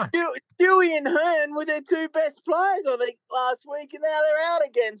 yeah. Dewey and Hearn were their 2 best players, I think, last week, and now they're out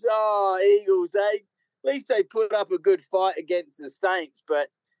against Eagles. At least they put up a good fight against the Saints, but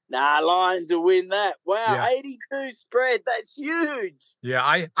Lions will win that. Wow, 82 spread. That's huge. Yeah,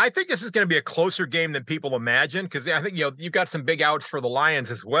 I think this is going to be a closer game than people imagine, because I think you've got some big outs for the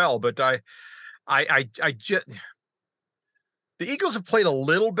Lions as well. But I just, the Eagles have played a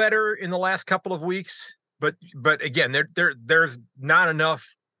little better in the last couple of weeks, but again, there's not enough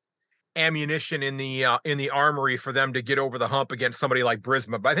ammunition in the armory for them to get over the hump against somebody like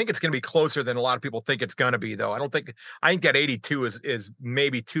Brisbane. But I think it's going to be closer than a lot of people think it's going to be, though. I think that 82 is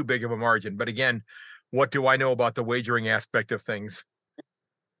maybe too big of a margin. But again, what do I know about the wagering aspect of things?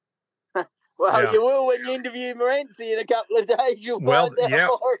 Well, you will when you interview Morency in a couple of days. You'll find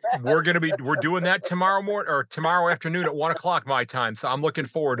out. We're doing that tomorrow morning or tomorrow afternoon at 1:00 my time. So I'm looking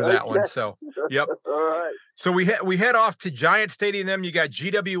forward to that one. So, yep. All right. So we head off to Giant Stadium. Then you got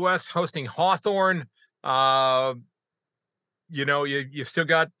GWS hosting Hawthorn. You still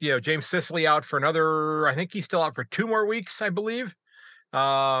got James Sicily out for another. I think he's still out for 2 more weeks, I believe.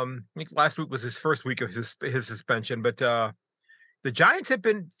 I think last week was his first week of his suspension, but the Giants have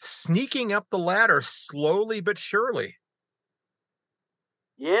been sneaking up the ladder slowly but surely.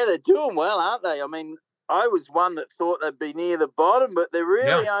 Yeah, they're doing well, aren't they? I mean, I was one that thought they'd be near the bottom, but they're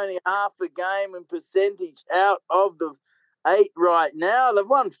really only half a game in percentage out of the 8 right now. They've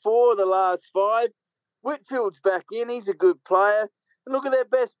won 4 of the last 5. Whitfield's back in. He's a good player. And look at their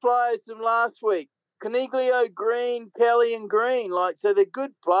best players from last week. Coniglio, Green, Kelly and Green. So they're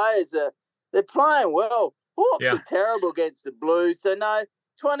good players. They're playing well. Hawks are terrible against the Blues. So, no,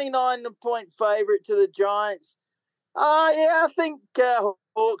 29-point favourite to the Giants. I think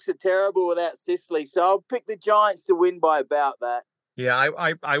Hawks are terrible without Sicily, so I'll pick the Giants to win by about that. Yeah,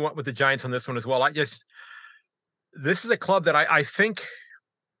 I went with the Giants on this one as well. This is a club that I think,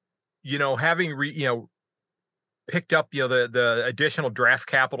 having picked up, the additional draft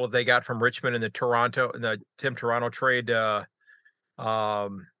capital they got from Richmond in the Tim Toronto trade. I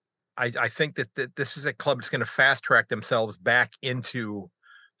think that this is a club that's going to fast track themselves back into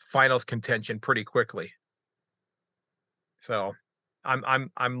finals contention pretty quickly. So I'm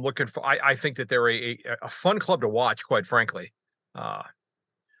looking for, I think that they're a fun club to watch, quite frankly.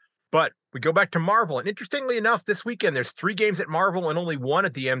 But we go back to Marvel, and interestingly enough, this weekend there's 3 games at Marvel and only 1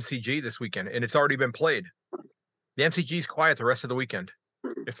 at the MCG this weekend, and it's already been played. The MCG is quiet the rest of the weekend,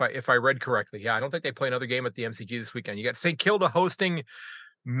 if I read correctly. Yeah, I don't think they play another game at the MCG this weekend. You got St. Kilda hosting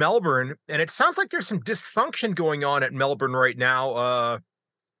Melbourne, and it sounds like there's some dysfunction going on at Melbourne right now.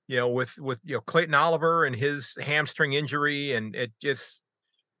 With Clayton Oliver and his hamstring injury, and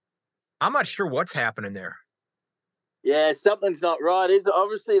I'm not sure what's happening there. Yeah, something's not right, is it?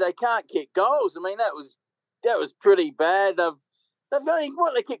 Obviously, they can't kick goals. I mean, that was pretty bad. They've only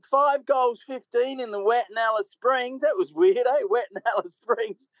they kicked 5 goals, 15 in the Wet and Alice Springs. That was weird, eh? Wet and Alice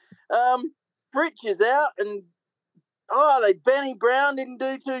Springs. Fritsch is out, and Benny Brown didn't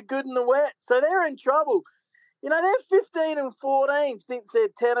do too good in the Wet, so they're in trouble. They're 15 and 14 since their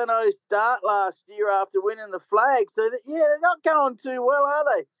 10-0 start last year after winning the flag. So they're not going too well, are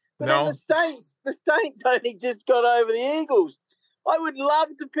they? But no. Then the Saints only just got over the Eagles. I would love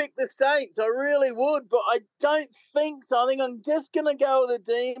to pick the Saints. I really would, but I don't think so. I think I'm just going to go with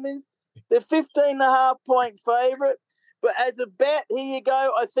the Demons. They're 15.5-point favourite. But as a bet, here you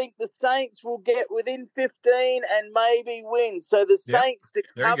go. I think the Saints will get within 15 and maybe win. So the Saints to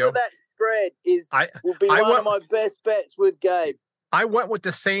cover that spread will be one of my best bets with Gabe. I went with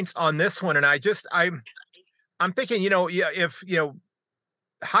the Saints on this one, and I'm thinking,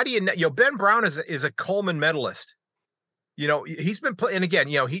 how do you Ben Brown is a Coleman medalist. He's been playing, and again,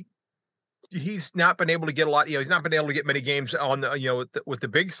 he's not been able to get a lot. He's not been able to get many games on the with the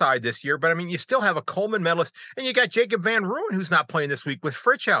big side this year. But I mean, you still have a Coleman medalist, and you got Jacob Van Ruin who's not playing this week with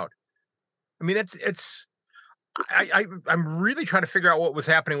Fritsch out. I mean, I'm really trying to figure out what was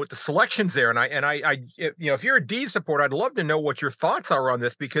happening with the selections there. And if you're a D supporter, I'd love to know what your thoughts are on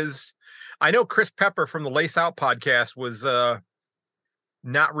this, because I know Chris Pepper from the Lace Out podcast was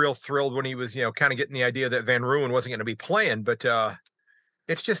not real thrilled when he was kind of getting the idea that Van Ruin wasn't going to be playing, but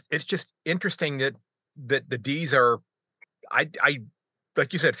it's just interesting that the D's are, I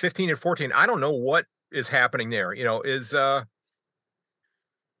like you said, 15 and 14. I don't know what is happening there.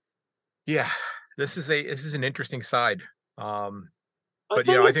 This is an interesting side. I think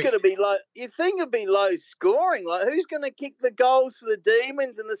it's going to be low. You think it'd be low scoring? Like, who's going to kick the goals for the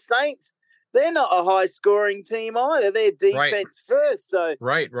Demons? And the Saints, they're not a high scoring team either. They're defense first. So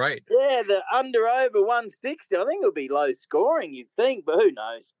right. Yeah, the over 160. I think it'll be low scoring. You'd think, but who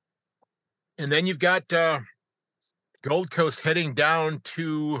knows? And then you've got Gold Coast heading down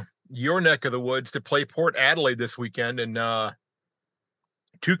to your neck of the woods to play Port Adelaide this weekend, and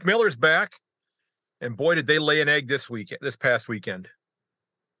Tuke Miller's back, and boy, did they lay an egg this past weekend.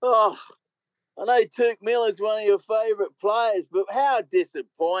 Oh, I know Tuke Miller's one of your favourite players, but how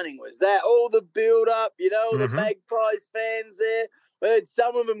disappointing was that? All the build-up, all the Magpies fans there. I heard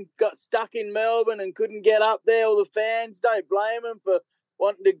some of them got stuck in Melbourne and couldn't get up there. All the fans, don't blame them for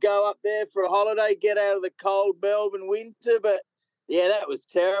wanting to go up there for a holiday, get out of the cold Melbourne winter. But, yeah, that was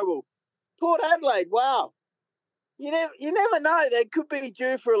terrible. Port Adelaide, wow. You never know. They could be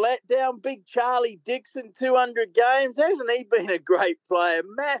due for a letdown. Big Charlie Dixon, 200 games. Hasn't he been a great player?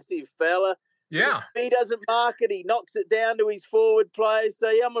 Massive fella. Yeah. If he doesn't mark it, he knocks it down to his forward players. So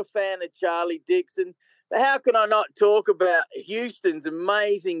yeah, I'm a fan of Charlie Dixon. But how can I not talk about Houston's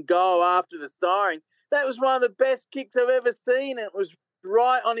amazing goal after the siren? That was one of the best kicks I've ever seen. And it was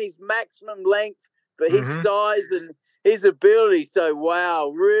right on his maximum length for his size and his ability. So, wow,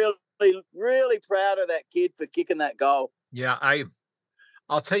 really, really proud of that kid for kicking that goal. Yeah,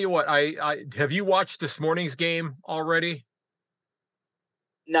 I'll tell you what, I have you watched this morning's game already?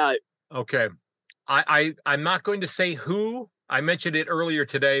 No. Okay. I'm not going to say who. I mentioned it earlier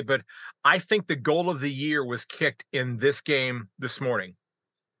today, but I think the goal of the year was kicked in this game this morning.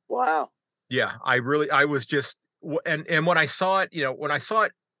 Wow. Yeah, I was just, and when I saw it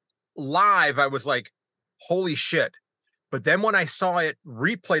live, I was like, holy shit. But then when I saw it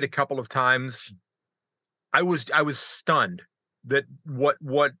replayed a couple of times, I was stunned that what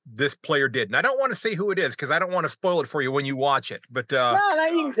this player did. And I don't want to say who it is because I don't want to spoil it for you when you watch it. But no,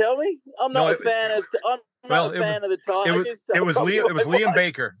 you can tell me. I'm not not a fan of the Tigers. It was Liam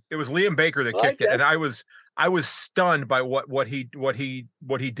Baker. It was Liam Baker that kicked it, and I was stunned by what he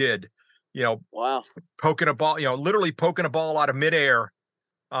did. Wow. Poking a ball, literally poking a ball out of midair,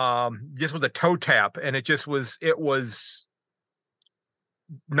 just with a toe tap, and it was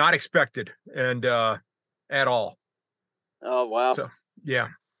not expected and at all. Oh wow. So yeah.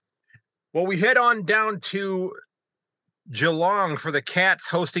 Well, we head on down to Geelong for the Cats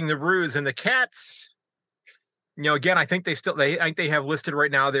hosting the Roos, and the Cats, again, I think they have listed right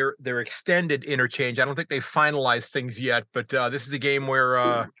now their extended interchange. I don't think they've finalized things yet, but this is the game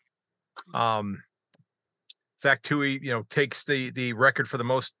where Zach Toohey, takes the record for the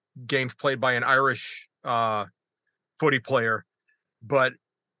most games played by an Irish footy player. But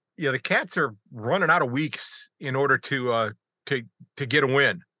the Cats are running out of weeks in order to get a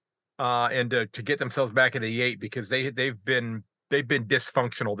win and to get themselves back into the 8, because they've been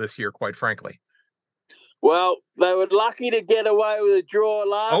dysfunctional this year, quite frankly. Well, they were lucky to get away with a draw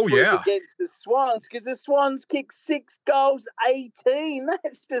last week against the Swans, because the Swans kicked 6 goals, 18.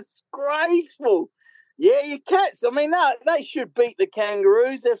 That's disgraceful. Yeah, your Cats, I mean, they should beat the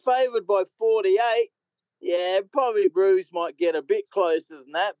Kangaroos. They're favoured by 48. Yeah, probably Roos might get a bit closer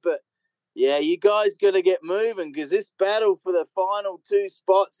than that, but yeah, you guys got to get moving, because this battle for the final 2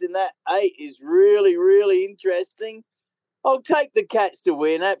 spots in that 8 is really, really interesting. I'll take the Cats to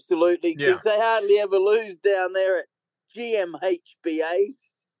win, absolutely, because they hardly ever lose down there at GMHBA.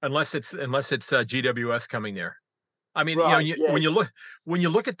 Unless it's GWS coming there. I mean, right, when you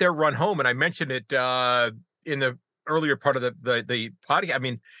look at their run home, and I mentioned it in the earlier part of the podcast. I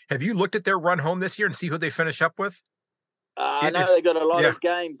mean, have you looked at their run home this year and see who they finish up with? I know they got a lot of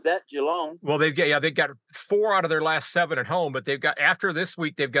games at Geelong. Well, they've got 4 out of their last 7 at home, but they've got, after this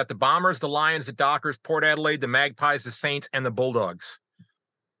week, they've got the Bombers, the Lions, the Dockers, Port Adelaide, the Magpies, the Saints, and the Bulldogs.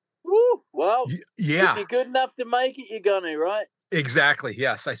 Woo! Well, yeah, if you're good enough to make it, you're gonna, right? Exactly.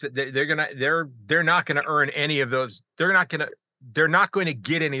 Yes, I said they're not gonna earn any of those. They're not going to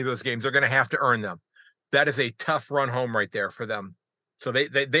get any of those games. They're going to have to earn them. That is a tough run home right there for them. So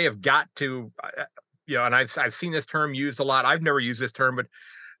they have got to. And I've seen this term used a lot. I've never used this term, but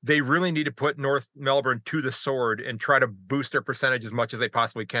they really need to put North Melbourne to the sword and try to boost their percentage as much as they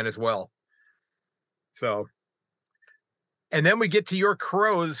possibly can as well. So, and then we get to your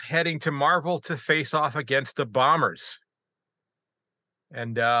Crows heading to Marvel to face off against the Bombers.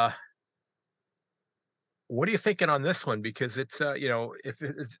 And what are you thinking on this one? Because it's if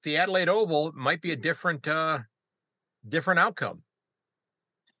it's the Adelaide Oval, it might be a different outcome.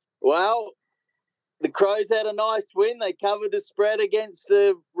 Well, the Crows had a nice win. They covered the spread against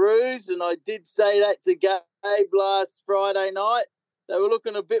the Roos, and I did say that to Gabe last Friday night. They were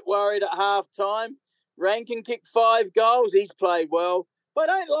looking a bit worried at halftime. Rankin kicked 5 goals. He's played well.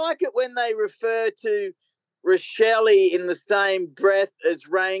 But I don't like it when they refer to Rochelle in the same breath as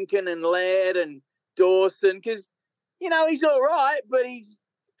Rankin and Laird and Dawson, because, he's all right, but he's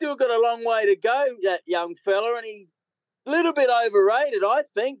still got a long way to go, that young fella, and he's a little bit overrated, I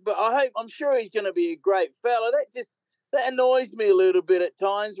think, but I'm sure he's going to be a great fella. That annoys me a little bit at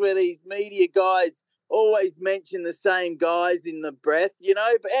times, where these media guys always mention the same guys in the breath,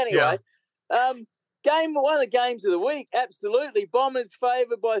 But anyway, one of the games of the week, absolutely. Bombers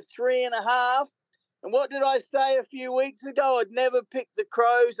favoured by 3.5. And what did I say a few weeks ago? I'd never pick the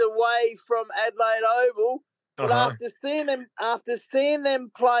Crows away from Adelaide Oval. But after seeing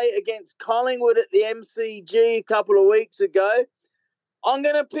them play against Collingwood at the MCG a couple of weeks ago, I'm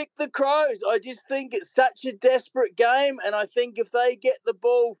going to pick the Crows. I just think it's such a desperate game, and I think if they get the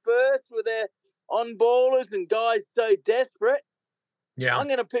ball first with their on-ballers and guys so desperate, I'm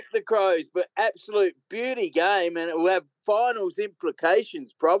going to pick the Crows. But absolute beauty game, and it will have finals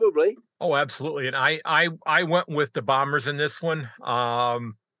implications probably. Oh, absolutely. And I went with the Bombers in this one.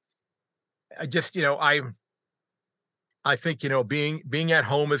 I think, being at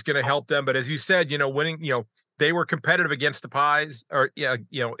home is going to help them. But as you said, winning, they were competitive against the Pies at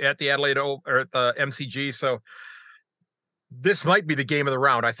the Adelaide or at the MCG. So this might be the game of the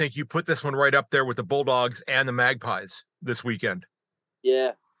round. I think you put this one right up there with the Bulldogs and the Magpies this weekend.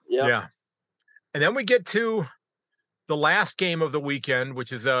 Yeah. And then we get to the last game of the weekend,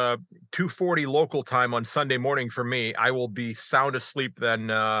 which is 2:40 local time on Sunday morning for me. I will be sound asleep then,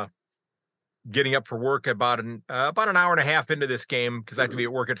 getting up for work about an hour and a half into this game, because I have to be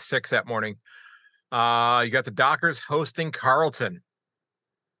at work at 6 that morning. You got the Dockers hosting Carlton.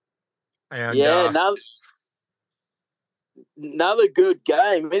 And another good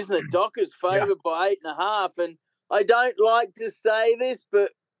game, isn't it? Dockers favoured by 8.5, and I don't like to say this,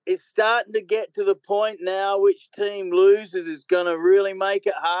 but it's starting to get to the point now which team loses is going to really make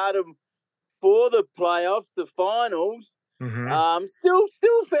it hard for the playoffs, the finals. Mm-hmm. Still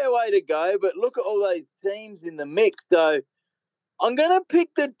a fair way to go, but look at all those teams in the mix. So I'm going to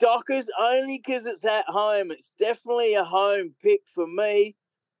pick the Dockers only because it's at home. It's definitely a home pick for me.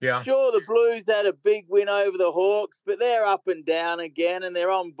 Yeah. Sure, the Blues had a big win over the Hawks, but they're up and down again, and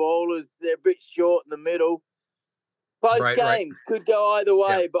they're on ballers. They're a bit short in the middle. Post game could go either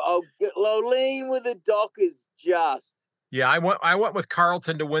way, but I'll lean with the Dockers just. Yeah, I went with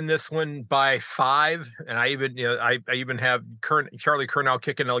Carlton to win this one by 5, and I even have Charlie Curnow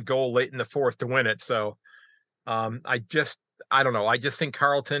kicking a goal late in the 4th to win it. So I don't know. I just think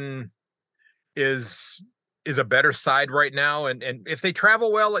Carlton is a better side right now, and if they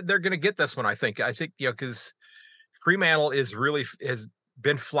travel well, they're going to get this one. I think because Fremantle has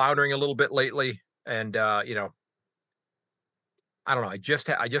been floundering a little bit lately, and I don't know. I just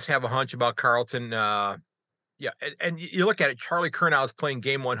have a hunch about Carlton. Yeah, and you look at it. Charlie Curnow is playing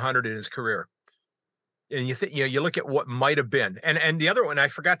game 100 in his career, and you look at what might have been, and the other one I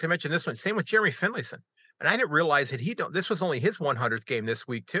forgot to mention this one. Same with Jeremy Finlayson, and I didn't realize that this was only his 100th game this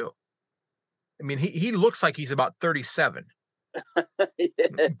week too. I mean, he looks like he's about 37,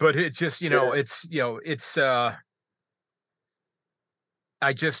 Yeah. but it's just I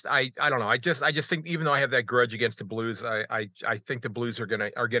don't know. I just think even though I have that grudge against the Blues, I think the Blues are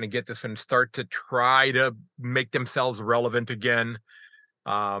gonna get this and start to try to make themselves relevant again.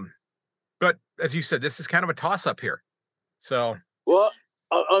 But as you said, this is kind of a toss up here. So well,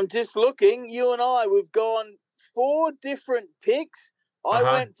 I'm just looking. You and I, we've gone 4 different picks. I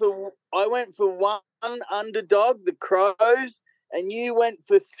went for one underdog, the Crows, and you went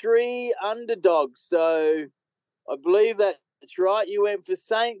for 3 underdogs. So I believe that's right. You went for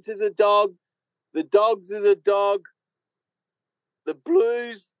Saints as a dog, the Dogs as a dog, the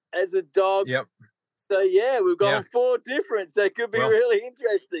Blues as a dog. Yep. So yeah, we've gone 4 different. That could be really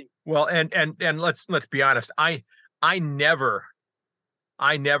interesting. Well, and let's be honest. I never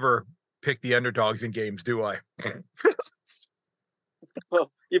pick the underdogs in games, do I?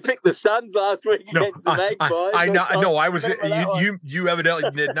 Well, you picked the Suns last week against the Magpies. I know. I was you evidently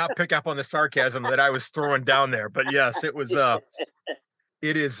did not pick up on the sarcasm that I was throwing down there. But yes, it was.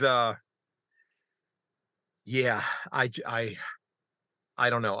 It is. Yeah, I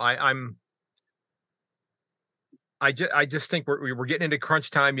don't know. I just think we're getting into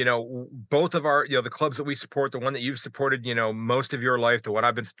crunch time. Both of our the clubs that we support, the one that you've supported, most of your life, the one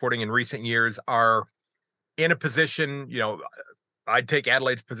I've been supporting in recent years, are in a position. I'd take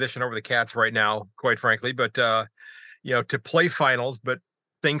Adelaide's position over the Cats right now, quite frankly, but to play finals, but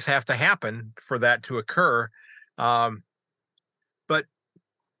things have to happen for that to occur. But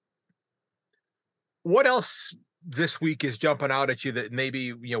what else this week is jumping out at you that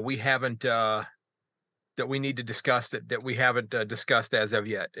maybe we haven't that we need to discuss that we haven't discussed as of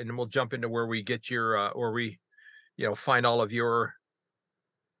yet? And then we'll jump into where we get your where we find all of your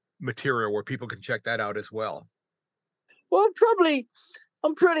material where people can check that out as well. Well,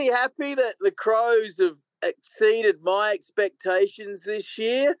 I'm pretty happy that the Crows have exceeded my expectations this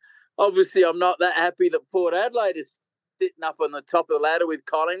year. Obviously, I'm not that happy that Port Adelaide is sitting up on the top of the ladder with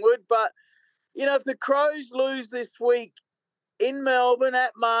Collingwood. But, if the Crows lose this week in Melbourne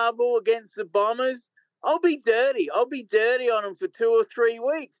at Marvel against the Bombers, I'll be dirty. I'll be dirty on them for 2 or 3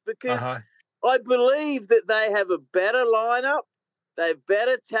 weeks because I believe that they have a better lineup. They have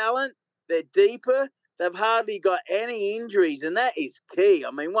better talent. They're deeper. They've hardly got any injuries, and that is key. I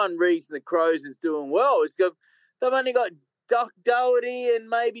mean, one reason the Crows is doing well is they've only got Doc Doherty and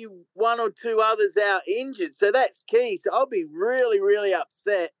maybe 1 or 2 others out injured, so that's key. So I'll be really, really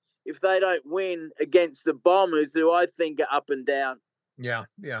upset if they don't win against the Bombers, who I think are up and down. Yeah,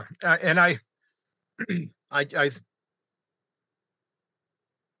 and I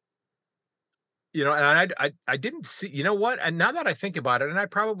didn't see. You know what? And now that I think about it, and I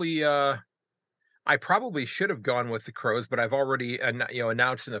probably should have gone with the Crows, but I've already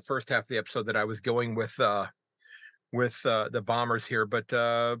announced in the first half of the episode that I was going with the Bombers here. But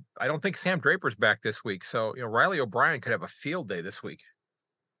I don't think Sam Draper's back this week, so Riley O'Brien could have a field day this week.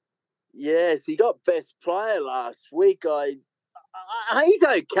 Yes, he got best player last week. He's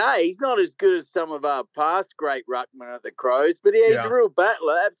okay. He's not as good as some of our past great ruckmen at the Crows, but he's a real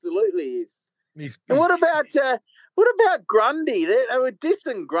battler. Absolutely is. And what about Grundy? They were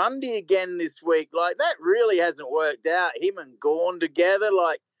dissing Grundy again this week. Like, that really hasn't worked out. Him and Gawn together.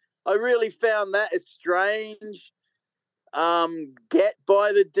 Like, I really found that a strange get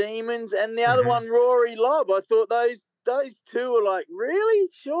by the Demons. And the other one, Rory Lobb. I thought those 2 were like, really?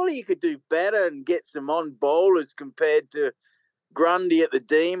 Surely you could do better and get some on bowlers compared to Grundy at the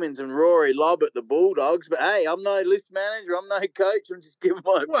Demons and Rory Lobb at the Bulldogs. But hey, I'm no list manager. I'm no coach. I'm just giving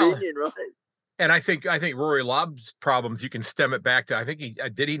my opinion, right? And I think Rory Lobb's problems, you can stem it back to, I think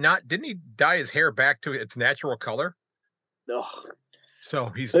didn't he dye his hair back to its natural color? Oh, So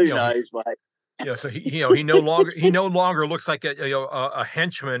he's, who knows, mate? So he no longer looks like a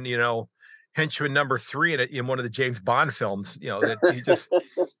henchman, henchman number 3 in one of the James Bond films. That he just,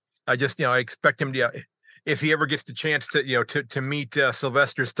 I expect him to, if he ever gets the chance to, to meet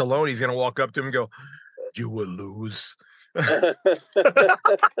Sylvester Stallone, he's going to walk up to him and go, "You will lose."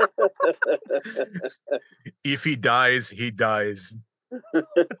 If he dies, he dies.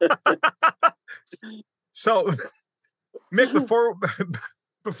 So, Myk,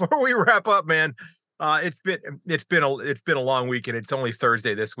 before we wrap up, man, it's been a long week, and it's only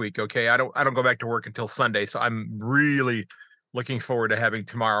Thursday this week. Okay, I don't go back to work until Sunday, so I'm really looking forward to having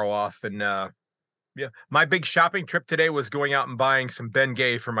tomorrow off. And yeah, my big shopping trip today was going out and buying some Ben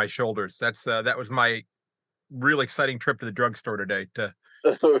Gay for my shoulders. That was my real exciting trip to the drugstore today.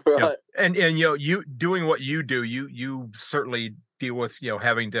 Right. And you doing what you do, you certainly deal with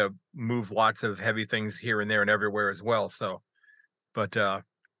having to move lots of heavy things here and there and everywhere as well. So, but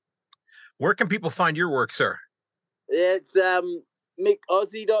where can people find your work, sir? Yeah, it's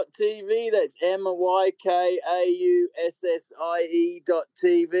MykAussie.tv. That's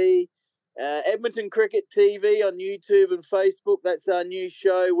MYKAUSSIE.tv. Edmonton Cricket TV on YouTube and Facebook. That's our new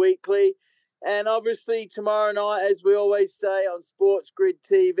show weekly. And obviously tomorrow night, as we always say, on Sports Grid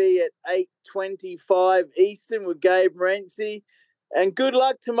TV at 8:25 Eastern with Gabe Morency. And good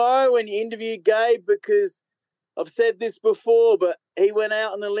luck tomorrow when you interview Gabe, because I've said this before, but he went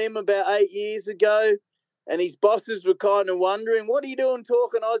out on a limb about 8 years ago, and his bosses were kind of wondering, what are you doing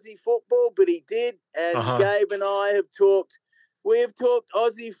talking Aussie football? But he did, and Gabe and I have talked. We have talked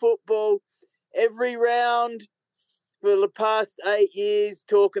Aussie football every round for the past 8 years,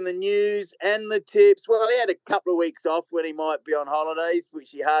 talking the news and the tips. Well, he had a couple of weeks off when he might be on holidays,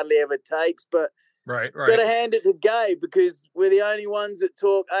 which he hardly ever takes, but right. Got to hand it to Gabe, because we're the only ones that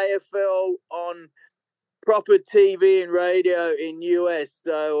talk AFL on proper TV and radio in US.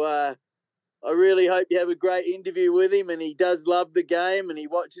 So I really hope you have a great interview with him, and he does love the game, and he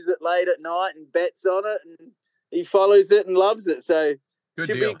watches it late at night and bets on it, and he follows it and loves it. So should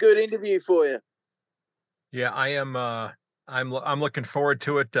be a good interview for you. Yeah, I am. I'm looking forward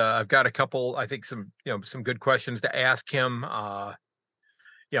to it. I've got a couple, I think some good questions to ask him. I'm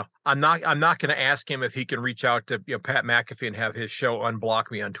not going to ask him if he can reach out to Pat McAfee and have his show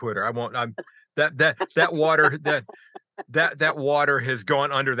unblock me on Twitter. I won't. That water has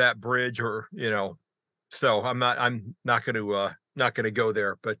gone under that bridge, or so I'm not going to go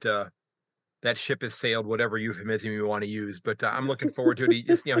there. But that ship has sailed, whatever euphemism you want to use. But I'm looking forward to it.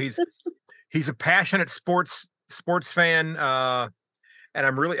 He's a passionate sports fan, and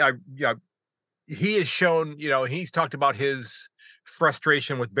I'm really he has shown, he's talked about his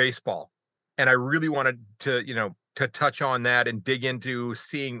frustration with baseball, and I really wanted to touch on that and dig into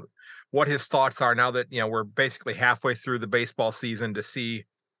seeing what his thoughts are now that we're basically halfway through the baseball season, to see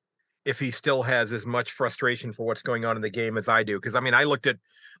if he still has as much frustration for what's going on in the game as I do. Because I mean, I looked at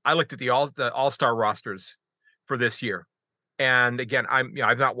the all-star rosters for this year. And again, I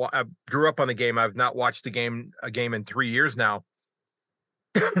grew up on the game. I've not watched a game in 3 years now.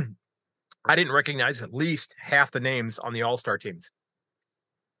 I didn't recognize at least half the names on the All-Star teams,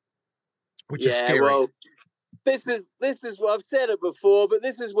 which is scary. Well, this is well, I've said it before, but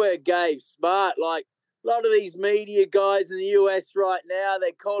this is where Gabe's smart. Like a lot of these media guys in the US right now,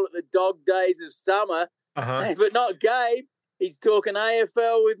 they call it the dog days of summer, but not Gabe. He's talking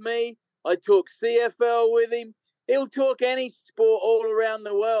AFL with me. I talk CFL with him. He'll talk any sport all around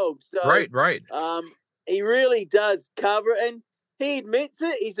the world. So right. He really does cover it, and he admits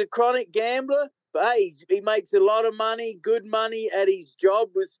it. He's a chronic gambler, but hey, he makes a lot of money, good money at his job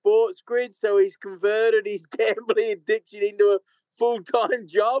with Sports Grid. So he's converted his gambling addiction into a full-time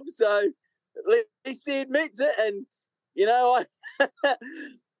job. So at least he admits it, and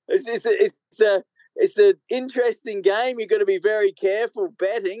it's an interesting game. You've got to be very careful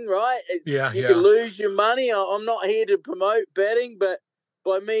betting, right? You can lose your money. I'm not here to promote betting, but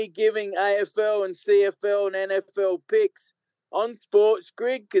by me giving AFL and CFL and NFL picks on Sports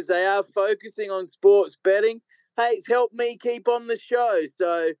Grid, because they are focusing on sports betting, hey, it's helped me keep on the show.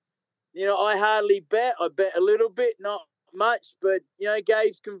 So, I hardly bet. I bet a little bit, not much, but,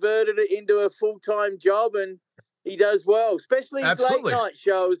 Gabe's converted it into a full-time job, and he does well, especially his late night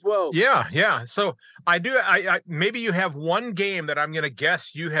show as well. Yeah. So I maybe you have one game that I'm going to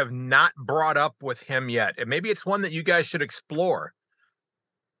guess you have not brought up with him yet, and maybe it's one that you guys should explore.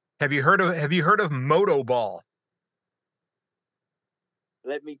 Have you heard of Moto Ball?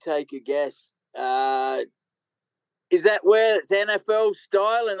 Let me take a guess. Is that where it's NFL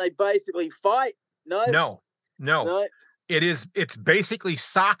style and they basically fight? No. No. It's basically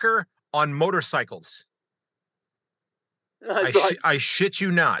soccer on motorcycles. I shit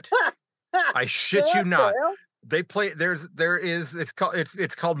you not. I shit you not. They play.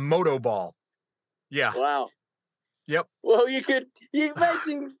 It's called moto ball. Yeah. Wow. Yep. Well, you could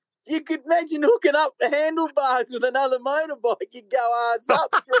imagine hooking up the handlebars with another motorbike. You'd go ass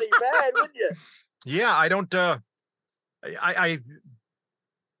up pretty bad, wouldn't you? Yeah, I don't. I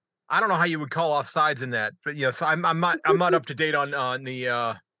don't know how you would call offsides in that, but so I'm not up to date on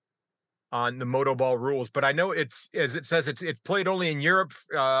the moto ball rules, but I know it's, as it says, it's played only in Europe,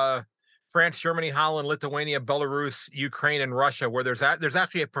 France, Germany, Holland, Lithuania, Belarus, Ukraine, and Russia, where there's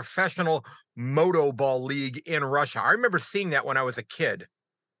actually a professional moto ball league in Russia. I remember seeing that when I was a kid.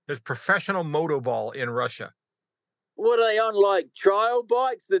 There's professional moto ball in Russia. What are they on, like trial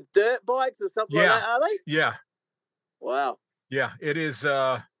bikes, the dirt bikes or something like that, are they? Yeah. Wow. Yeah, it is.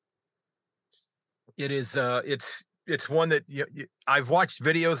 It's one that I've watched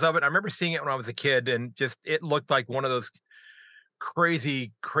videos of it. I remember seeing it when I was a kid, and just it looked like one of those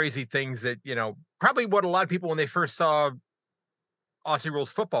crazy things that probably what a lot of people when they first saw Aussie rules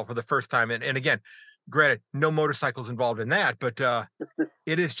football for the first time. And again, granted, no motorcycles involved in that, but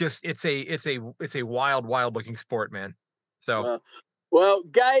it is just it's a wild looking sport, man. So well,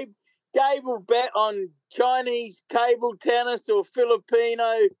 Gabe will bet on Chinese table tennis or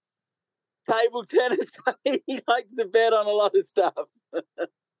Filipino table tennis. He likes to bet on a lot of stuff.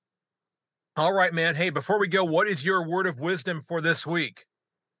 All right, man. Hey, before we go, what is your word of wisdom for this week?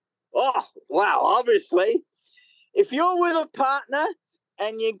 Oh, wow. Obviously, if you're with a partner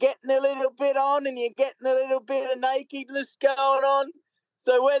and you're getting a little bit on and you're getting a little bit of nakedness going on,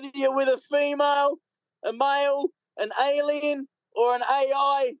 so whether you're with a female, a male, an alien, or an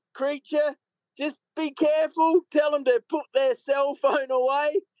AI creature, just be careful. Tell them to put their cell phone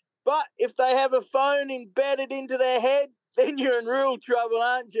away. But if they have a phone embedded into their head, then you're in real trouble,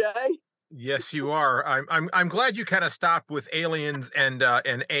 aren't you? Yes, you are. I'm glad you kind of stopped with aliens and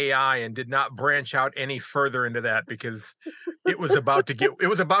AI and did not branch out any further into that, because it was about to get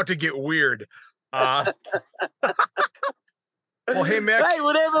weird. Well, hey, Myk. Hey,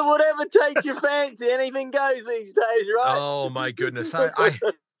 whatever takes your fancy. Anything goes these days, right? Oh my goodness!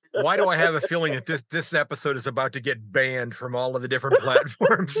 Why do I have a feeling that this episode is about to get banned from all of the different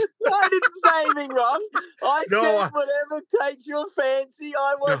platforms? I didn't say anything wrong. I said whatever takes your fancy.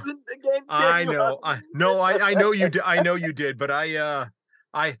 I wasn't against anyone. I know you did. I know you did, but I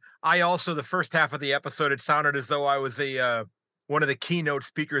also, the first half of the episode, it sounded as though I was one of the keynote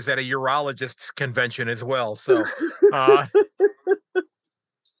speakers at a urologist's convention as well. So,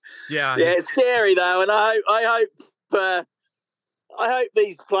 yeah, it's scary though, and I hope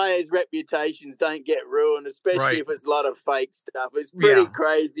these players' reputations don't get ruined, especially if it's a lot of fake stuff. It's pretty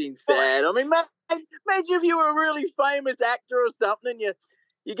crazy and sad. I mean, imagine if you were a really famous actor or something, and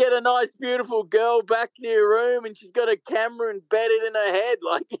you get a nice, beautiful girl back to your room, and she's got a camera embedded in her head.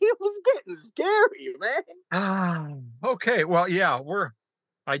 Like, it was getting scary, man. Okay, well, yeah,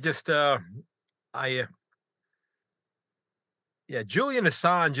 Julian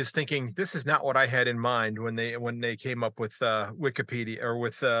Assange is thinking this is not what I had in mind when they came up with Wikipedia, or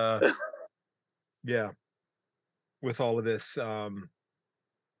with with all of this. So,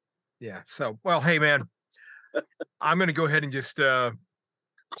 well, hey, man, I'm going to go ahead and just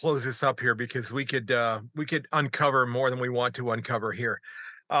close this up here, because we could uncover more than we want to uncover here.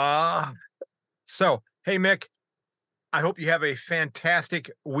 So, hey, Myk, I hope you have a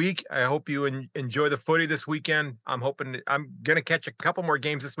fantastic week. I hope you enjoy the footy this weekend. I'm going to catch a couple more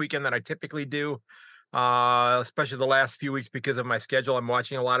games this weekend than I typically do, especially the last few weeks because of my schedule. I'm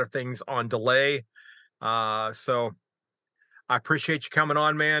watching a lot of things on delay. So I appreciate you coming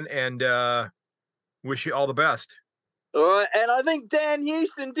on, man, and wish you all the best. All right, and I think Dan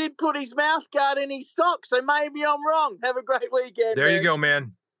Houston did put his mouth guard in his sock, so maybe I'm wrong. Have a great weekend. There you go,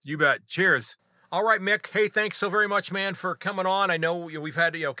 man. You bet. Cheers. All right, Myk. Hey, thanks so very much, man, for coming on. I know we've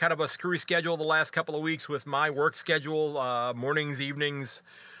had kind of a screwy schedule the last couple of weeks with my work schedule, mornings, evenings,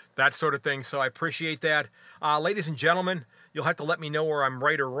 that sort of thing. So I appreciate that. Ladies and gentlemen, you'll have to let me know where I'm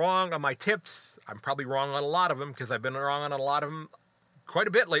right or wrong on my tips. I'm probably wrong on a lot of them, because I've been wrong on a lot of them quite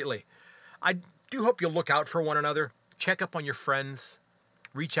a bit lately. I do hope you'll look out for one another. Check up on your friends.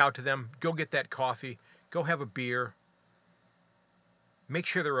 Reach out to them. Go get that coffee. Go have a beer. Make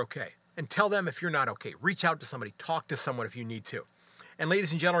sure they're okay. And tell them if you're not okay. Reach out to somebody. Talk to someone if you need to. And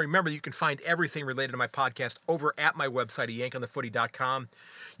ladies and gentlemen, remember, you can find everything related to my podcast over at my website, yankonthefooty.com.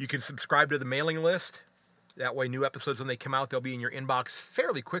 You can subscribe to the mailing list. That way, new episodes, when they come out, they'll be in your inbox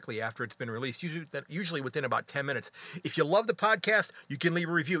fairly quickly after it's been released, usually within about 10 minutes. If you love the podcast, you can leave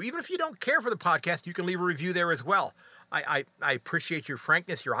a review. Even if you don't care for the podcast, you can leave a review there as well. I appreciate your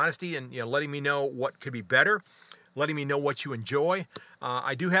frankness, your honesty, and letting me know what could be better, letting me know what you enjoy.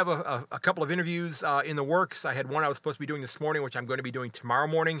 I do have a couple of interviews in the works. I had one I was supposed to be doing this morning, which I'm going to be doing tomorrow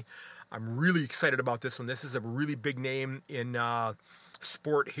morning. I'm really excited about this one. This is a really big name in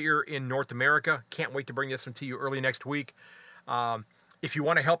sport here in North America. Can't wait to bring this one to you early next week. If you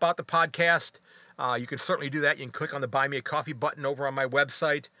want to help out the podcast, you can certainly do that. You can click on the Buy Me a Coffee button over on my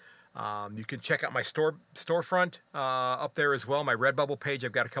website. You can check out my storefront up there as well, my Redbubble page.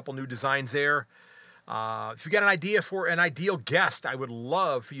 I've got a couple new designs there. If you've got an idea for an ideal guest, I would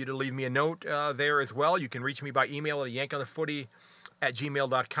love for you to leave me a note there as well. You can reach me by email at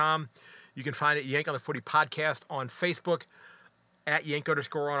yankonthefooty@gmail.com. You can find it Yank on the Footy Podcast on Facebook, at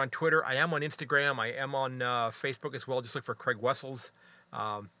Yank_on on Twitter. I am on Instagram. I am on Facebook as well. Just look for Craig Wessels.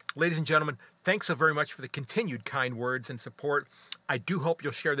 Ladies and gentlemen, thanks so very much for the continued kind words and support. I do hope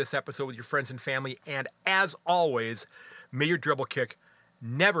you'll share this episode with your friends and family. And as always, may your dribble kick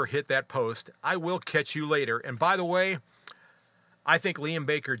never hit that post. I will catch you later. And by the way, I think Liam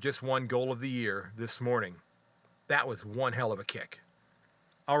Baker just won goal of the year this morning. That was one hell of a kick.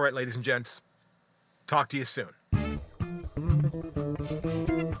 All right, ladies and gents, talk to you soon.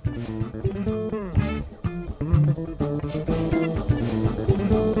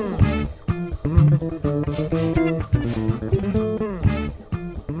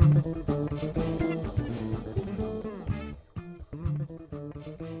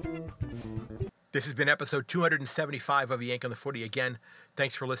 This has been episode 275 of Yank on the Footy. Again,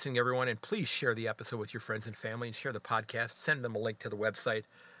 thanks for listening, everyone, and please share the episode with your friends and family and share the podcast. Send them a link to the website.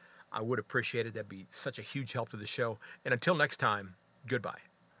 I would appreciate it. That'd be such a huge help to the show. And until next time, goodbye.